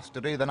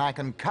mastery than I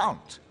can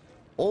count.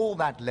 All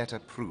that letter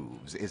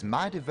proves is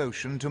my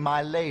devotion to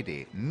my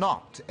lady,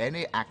 not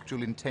any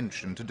actual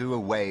intention to do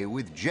away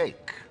with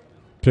Jake.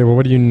 Okay, well,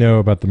 what do you know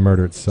about the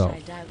murder itself?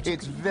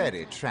 It's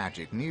very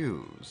tragic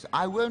news.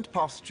 I won't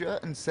posture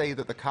and say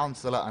that the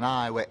Counselor and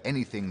I were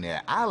anything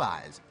near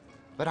allies,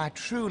 but I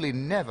truly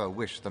never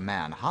wished the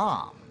man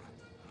harm.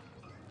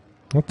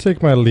 I'll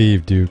take my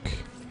leave, Duke.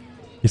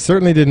 He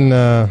certainly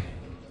didn't,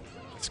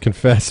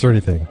 confess or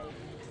anything.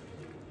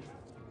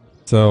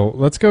 So,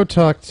 let's go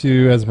talk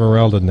to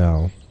Esmeralda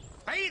now.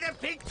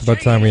 It's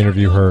about time we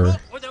interview her.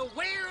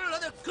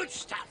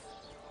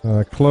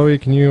 Chloe,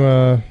 can you,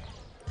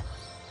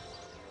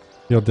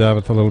 heal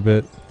Davith a little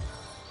bit?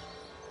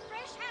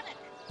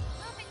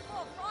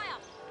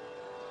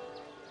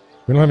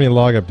 We don't have any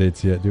log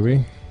updates yet, do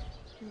we?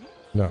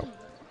 No.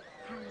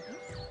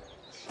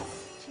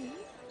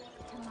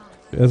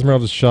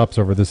 Esmeralda's shop's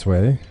over this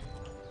way.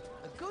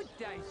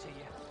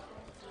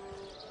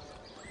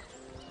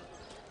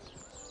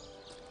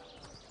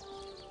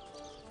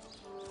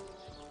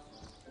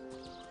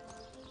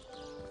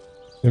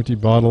 Empty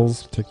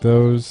bottles, take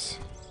those.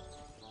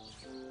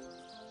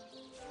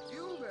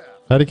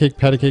 Patty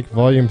Cake,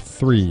 Volume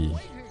 3.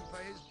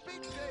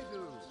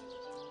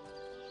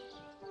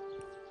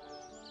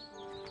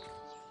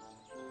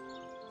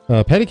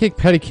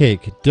 Patty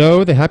Cake.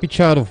 Dough, the happy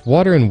child of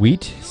water and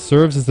wheat,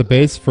 serves as the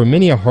base for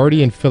many a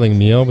hearty and filling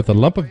meal with a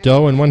lump of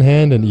dough in one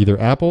hand and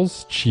either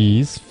apples,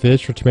 cheese,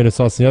 fish, or tomato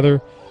sauce in the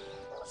other.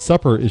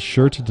 Supper is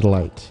sure to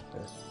delight.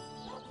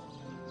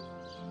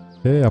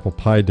 Okay, apple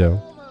pie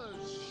dough.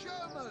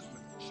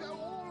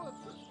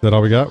 Is that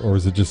all we got, or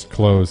is it just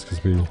closed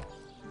because we...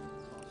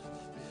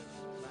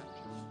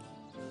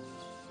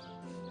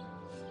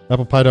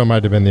 Apple pie dough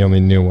might have been the only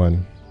new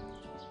one.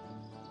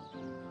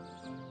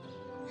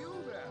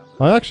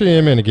 I actually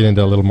am going to get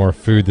into a little more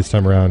food this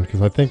time around,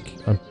 because I think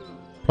I'm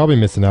probably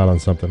missing out on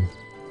something.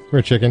 Come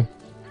here, chicken.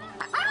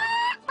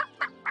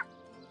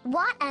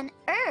 What on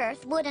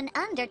earth would an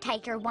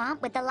undertaker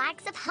want with the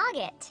likes of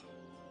Hoggett?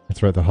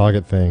 That's right, the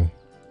Hoggett thing.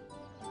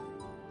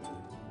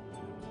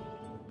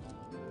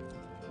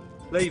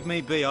 Leave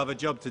me be, I have a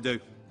job to do.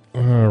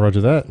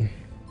 Roger that.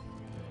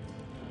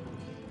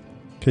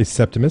 Okay,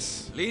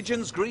 Septimus.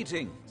 Legion's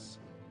greetings.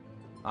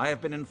 I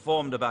have been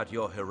informed about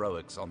your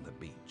heroics on the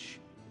beach.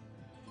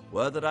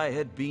 Were that I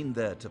had been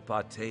there to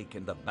partake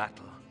in the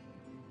battle.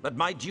 But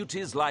my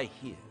duties lie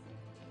here,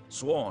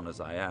 sworn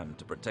as I am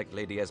to protect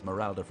Lady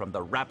Esmeralda from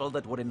the rabble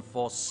that would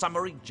enforce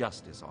summary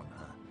justice on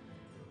her,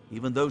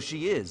 even though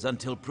she is,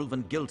 until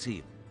proven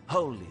guilty,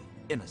 wholly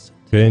innocent.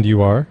 Okay, and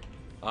you are?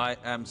 I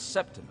am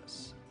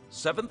Septimus,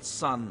 7th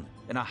son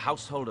in a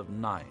household of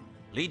 9,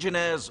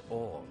 legionnaires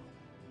all.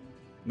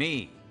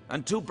 Me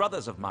and 2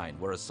 brothers of mine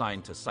were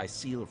assigned to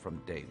Sicile from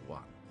day 1.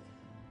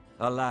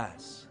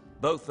 Alas,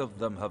 both of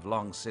them have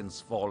long since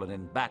fallen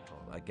in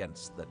battle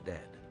against the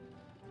dead.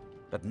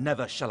 But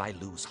never shall I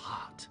lose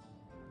heart.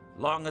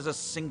 Long as a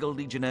single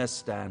legionnaire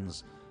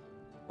stands,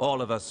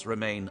 all of us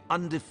remain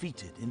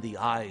undefeated in the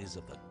eyes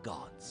of the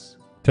gods.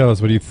 Tell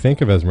us, what do you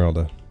think of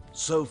Esmeralda?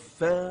 So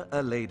fair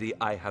a lady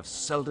I have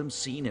seldom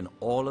seen in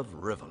all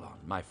of Rivellon,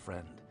 my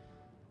friend.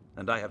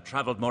 And I have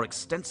traveled more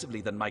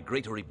extensively than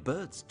migratory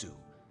birds do.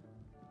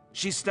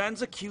 She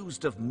stands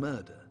accused of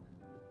murder,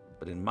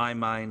 but in my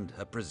mind,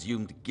 her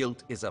presumed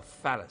guilt is a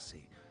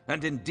fallacy,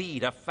 and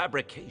indeed a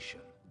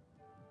fabrication.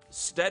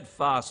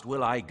 Steadfast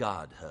will I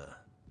guard her.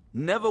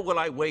 Never will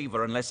I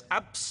waver unless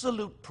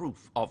absolute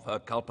proof of her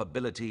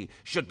culpability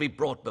should be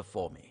brought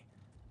before me.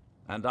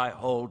 and I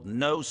hold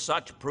no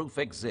such proof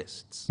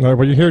exists.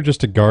 Well, you're here just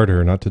to guard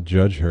her, not to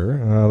judge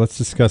her. Let's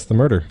discuss the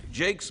murder.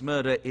 Jake's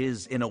murder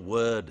is, in a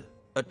word,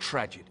 a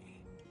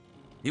tragedy.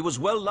 He was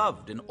well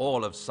loved in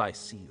all of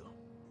Sicile.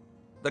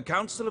 The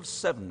Council of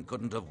Seven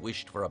couldn't have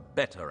wished for a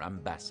better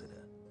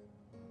ambassador.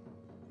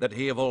 That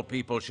he of all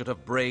people should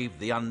have braved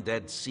the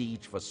undead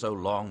siege for so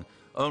long,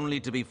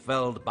 only to be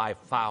felled by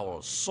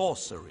foul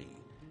sorcery,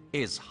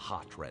 is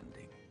heartrending.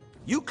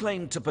 You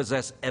claim to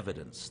possess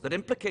evidence that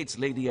implicates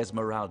Lady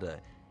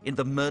Esmeralda in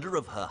the murder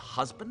of her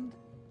husband?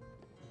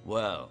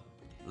 Well,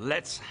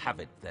 let's have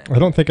it then. I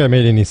don't think I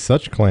made any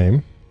such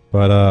claim,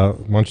 but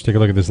why don't you take a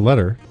look at this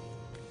letter?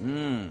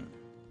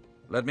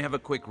 Let me have a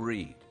quick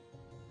read.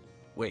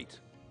 Wait,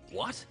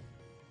 what?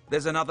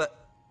 There's another...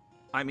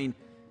 I mean,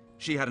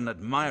 she had an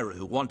admirer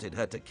who wanted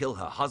her to kill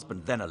her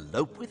husband, then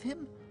elope with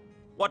him?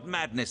 What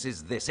madness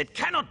is this? It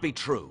cannot be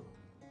true!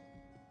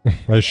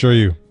 I assure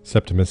you,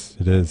 Septimus,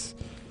 it is.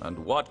 And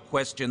what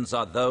questions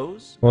are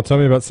those? Well, tell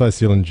me about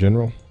Sicile in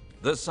general.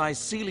 The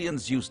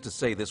Sicilians used to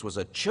say this was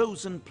a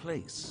chosen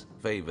place,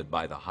 favored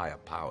by the higher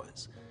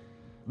powers.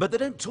 But they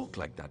don't talk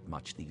like that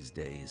much these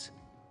days.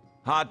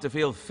 Hard to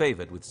feel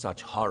favored with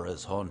such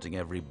horrors haunting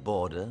every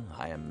border,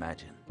 I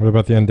imagine. What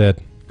about the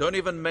undead? Don't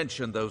even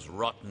mention those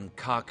rotten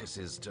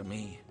carcasses to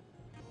me.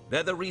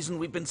 They're the reason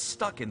we've been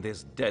stuck in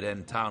this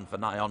dead-end town for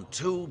nigh on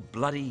 2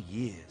 bloody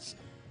years.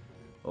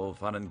 All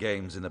fun and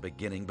games in the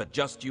beginning, but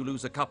just you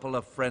lose a couple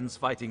of friends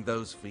fighting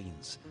those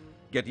fiends.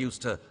 Get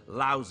used to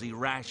lousy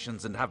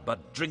rations and have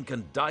but drink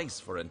and dice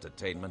for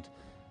entertainment.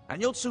 And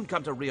you'll soon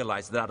come to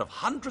realize that out of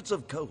hundreds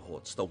of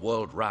cohorts the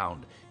world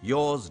round,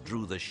 yours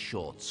drew the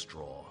short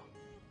straw.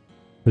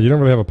 But you don't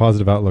really have a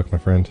positive outlook, my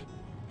friend.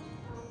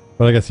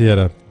 But I guess he had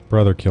a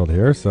brother killed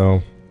here,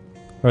 so...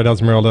 Alright,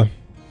 Esmeralda.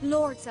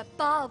 Lords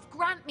above,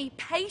 grant me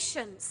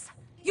patience.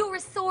 You're a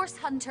source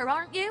hunter,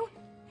 aren't you?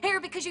 Here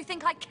because you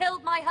think I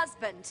killed my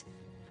husband.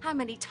 How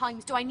many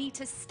times do I need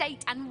to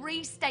state and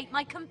restate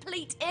my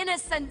complete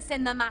innocence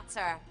in the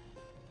matter?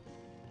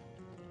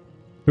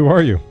 Who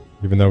are you,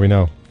 even though we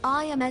know?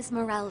 I am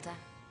Esmeralda,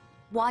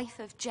 wife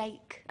of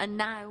Jake, and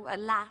now,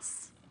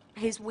 alas,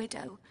 his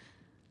widow.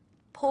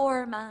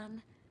 Poor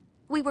man.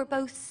 We were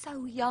both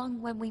so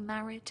young when we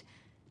married.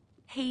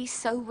 He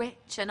so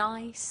rich and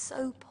I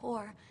so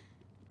poor,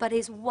 but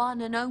his one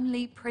and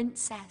only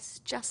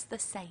princess just the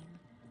same.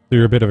 So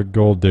you're a bit of a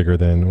gold digger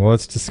then. Well,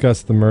 let's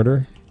discuss the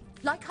murder.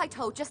 Like I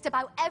told just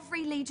about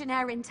every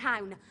legionnaire in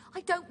town,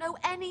 I don't know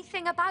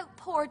anything about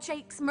poor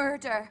Jake's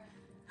murder.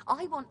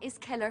 I want his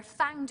killer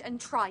found and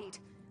tried,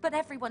 but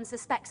everyone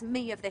suspects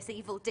me of this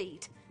evil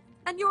deed.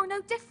 And you're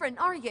no different,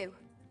 are you?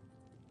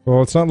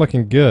 Well, it's not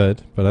looking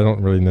good, but I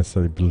don't really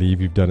necessarily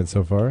believe you've done it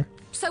so far.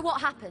 So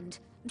what happened?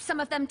 Some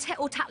of them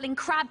tittle-tattling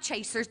crab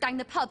chasers down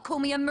the pub call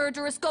me a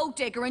murderous gold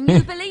digger and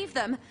you believe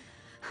them?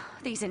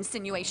 These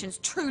insinuations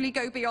truly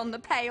go beyond the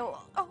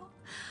pale. Oh,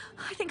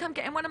 I think I'm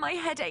getting one of my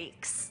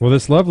headaches. Well,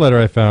 this love letter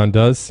I found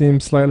does seem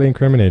slightly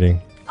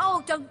incriminating.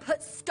 Oh, don't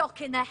put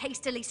stock in the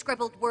hastily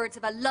scribbled words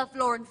of a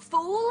lovelorn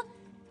fool.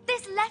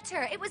 This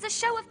letter, it was a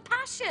show of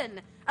passion.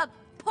 A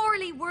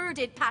poorly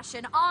worded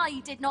passion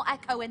I did not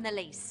echo in the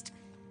least.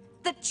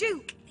 The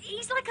Duke,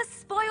 he's like a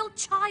spoiled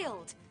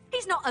child.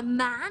 He's not a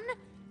man.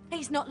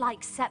 He's not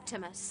like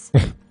Septimus.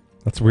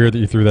 That's weird that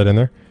you threw that in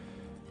there.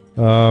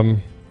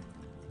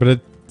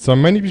 So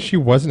maybe she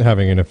wasn't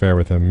having an affair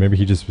with him. Maybe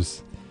he just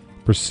was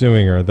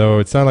pursuing her, though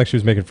it sounded like she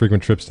was making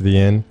frequent trips to the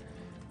inn.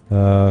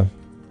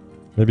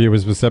 Maybe it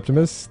was with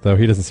Septimus, though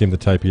he doesn't seem the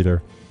type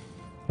either.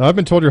 I've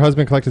been told your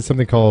husband collected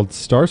something called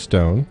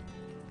Starstone.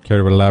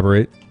 Care to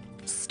elaborate?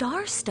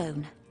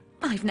 Starstone?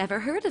 I've never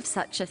heard of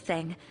such a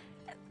thing.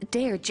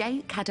 Dear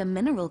Jake had a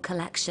mineral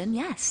collection,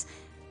 yes.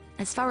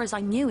 As far as I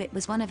knew, it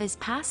was one of his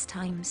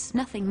pastimes,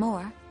 nothing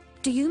more.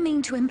 Do you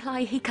mean to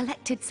imply he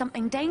collected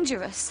something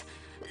dangerous?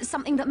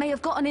 Something that may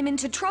have gotten him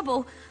into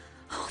trouble?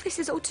 Oh, this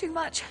is all too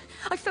much.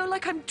 I feel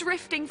like I'm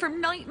drifting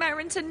from nightmare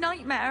into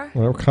nightmare.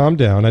 Well, calm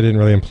down. I didn't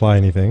really imply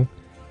anything.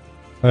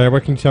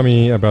 What can you tell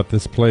me about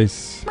this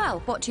place?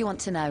 Well, what do you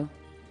want to know?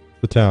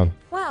 The town.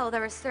 Well,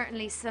 there are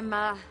certainly some,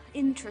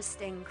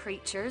 interesting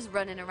creatures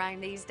running around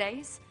these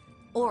days.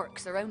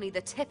 Orcs are only the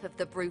tip of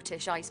the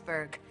brutish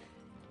iceberg.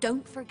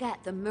 Don't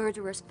forget the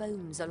murderous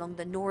bones along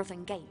the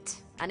northern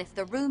gate. And if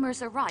the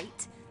rumors are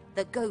right,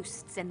 the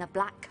ghosts in the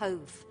Black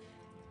Cove.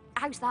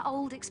 How's that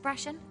old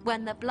expression?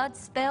 When the blood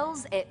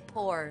spills, it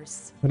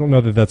pours. I don't know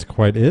that that's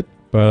quite it,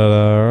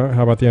 but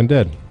how about the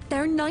undead?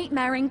 They're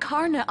nightmare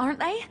incarnate, aren't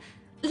they?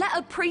 Let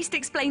a priest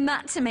explain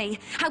that to me.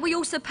 How we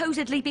all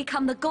supposedly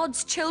become the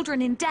gods'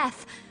 children in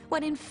death,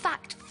 when in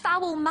fact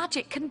foul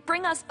magic can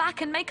bring us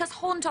back and make us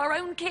haunt our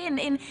own kin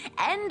in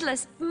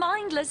endless,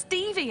 mindless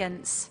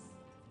deviance.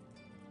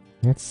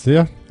 That's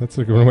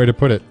a good way to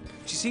put it.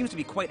 She seems to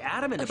be quite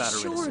adamant about her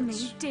Assure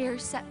innocence. me, dear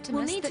Septimus,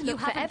 We'll need that to you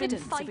look for haven't been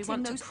evidence if we fighting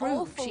want to those prove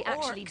awful she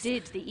actually orcs.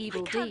 did the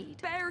evil I can't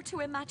deed. bear to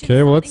imagine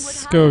Okay, well something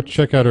let's would go happen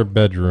check to out her you.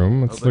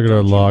 bedroom. Let's Oh, look but at our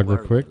don't you log real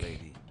worry, quick.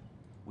 lady.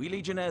 We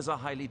Legionnaires are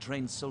highly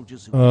trained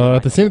soldiers who...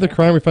 At the scene of the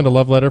crime, we found a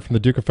love letter from the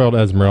Duke of Ferrell to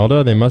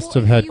Esmeralda. They must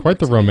have had quite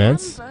the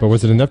romance, but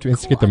was it enough to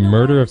instigate the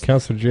murder of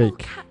Councillor Jake?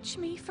 Catch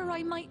me, for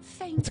I might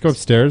faint. Let's go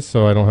upstairs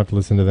so I don't have to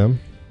listen to them.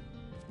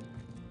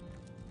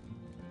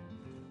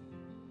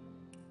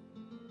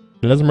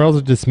 Did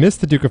Esmeralda dismiss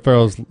the Duke of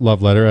Ferrell's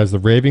love letter as the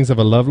ravings of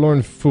a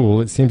lovelorn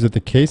fool? It seems that the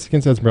case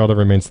against Esmeralda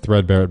remains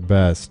threadbare at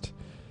best.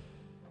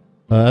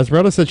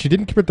 Esmeralda said she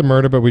didn't commit the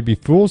murder, but we'd be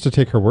fools to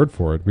take her word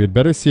for it. We had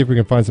better see if we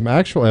can find some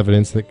actual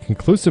evidence that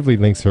conclusively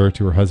links her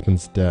to her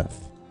husband's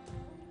death.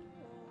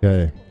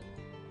 Okay.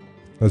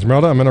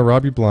 Esmeralda, I'm going to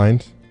rob you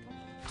blind.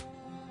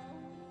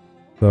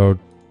 So,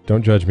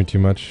 don't judge me too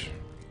much.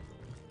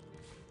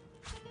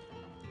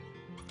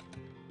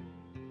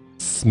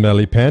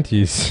 Smelly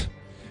panties.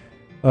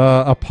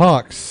 A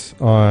pox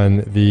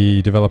on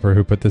the developer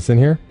who put this in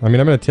here. I mean,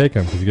 I'm going to take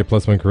them because you get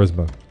 +1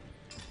 charisma.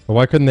 But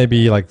why couldn't they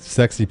be like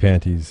sexy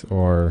panties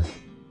or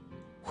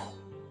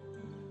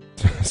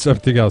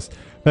something else?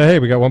 But hey,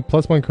 we got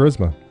 +1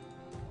 charisma,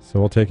 so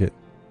we'll take it.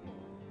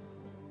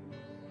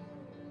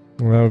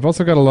 Well, we've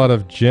also got a lot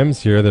of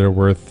gems here that are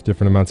worth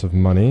different amounts of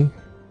money.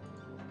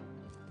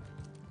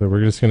 So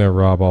we're just going to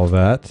rob all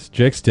that.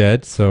 Jake's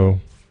dead, so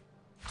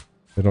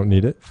I don't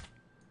need it.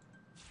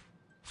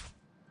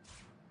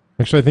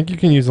 Actually, I think you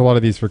can use a lot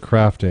of these for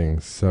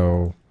crafting,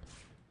 so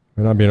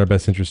it might not be in our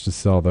best interest to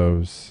sell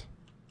those.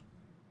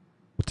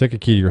 We'll take a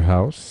key to your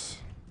house.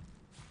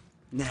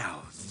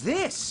 Now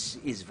this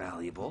is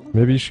valuable.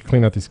 Maybe you should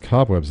clean out these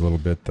cobwebs a little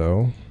bit,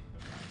 though.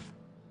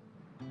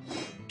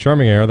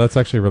 Charming arrow, that's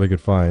actually a really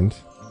good find.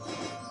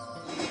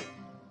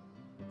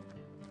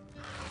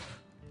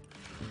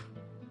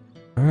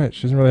 Alright,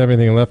 she doesn't really have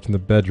anything left in the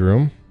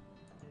bedroom.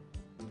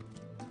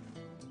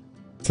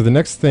 So the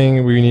next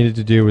thing we needed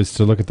to do was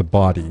to look at the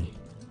body.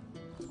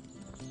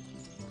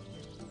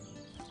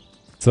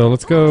 So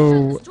let's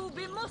go...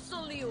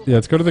 Yeah,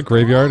 let's go to the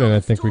graveyard, and I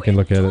think we can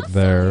look at it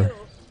there.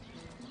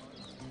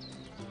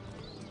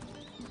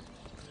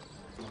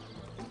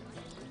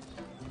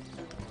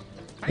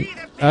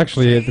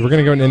 Actually, we're going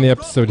to go and end the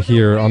episode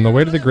here. On the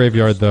way to the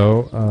graveyard,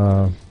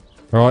 though...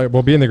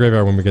 we'll be in the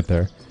graveyard when we get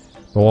there.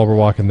 But while we're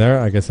walking there,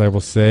 I guess I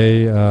will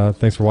say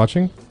thanks for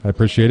watching. I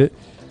appreciate it.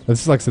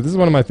 This is, like I said, this is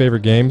one of my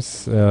favorite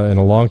games in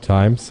a long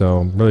time, so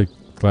I'm really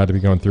glad to be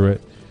going through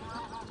it.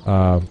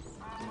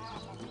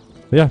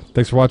 Yeah,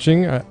 thanks for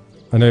watching.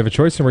 I know you have a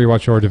choice in where you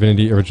watch your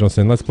Divinity Original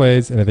Sin Let's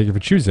Plays, and I thank you for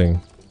choosing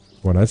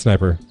One Eye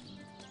Sniper.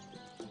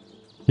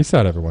 Peace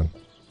out, everyone.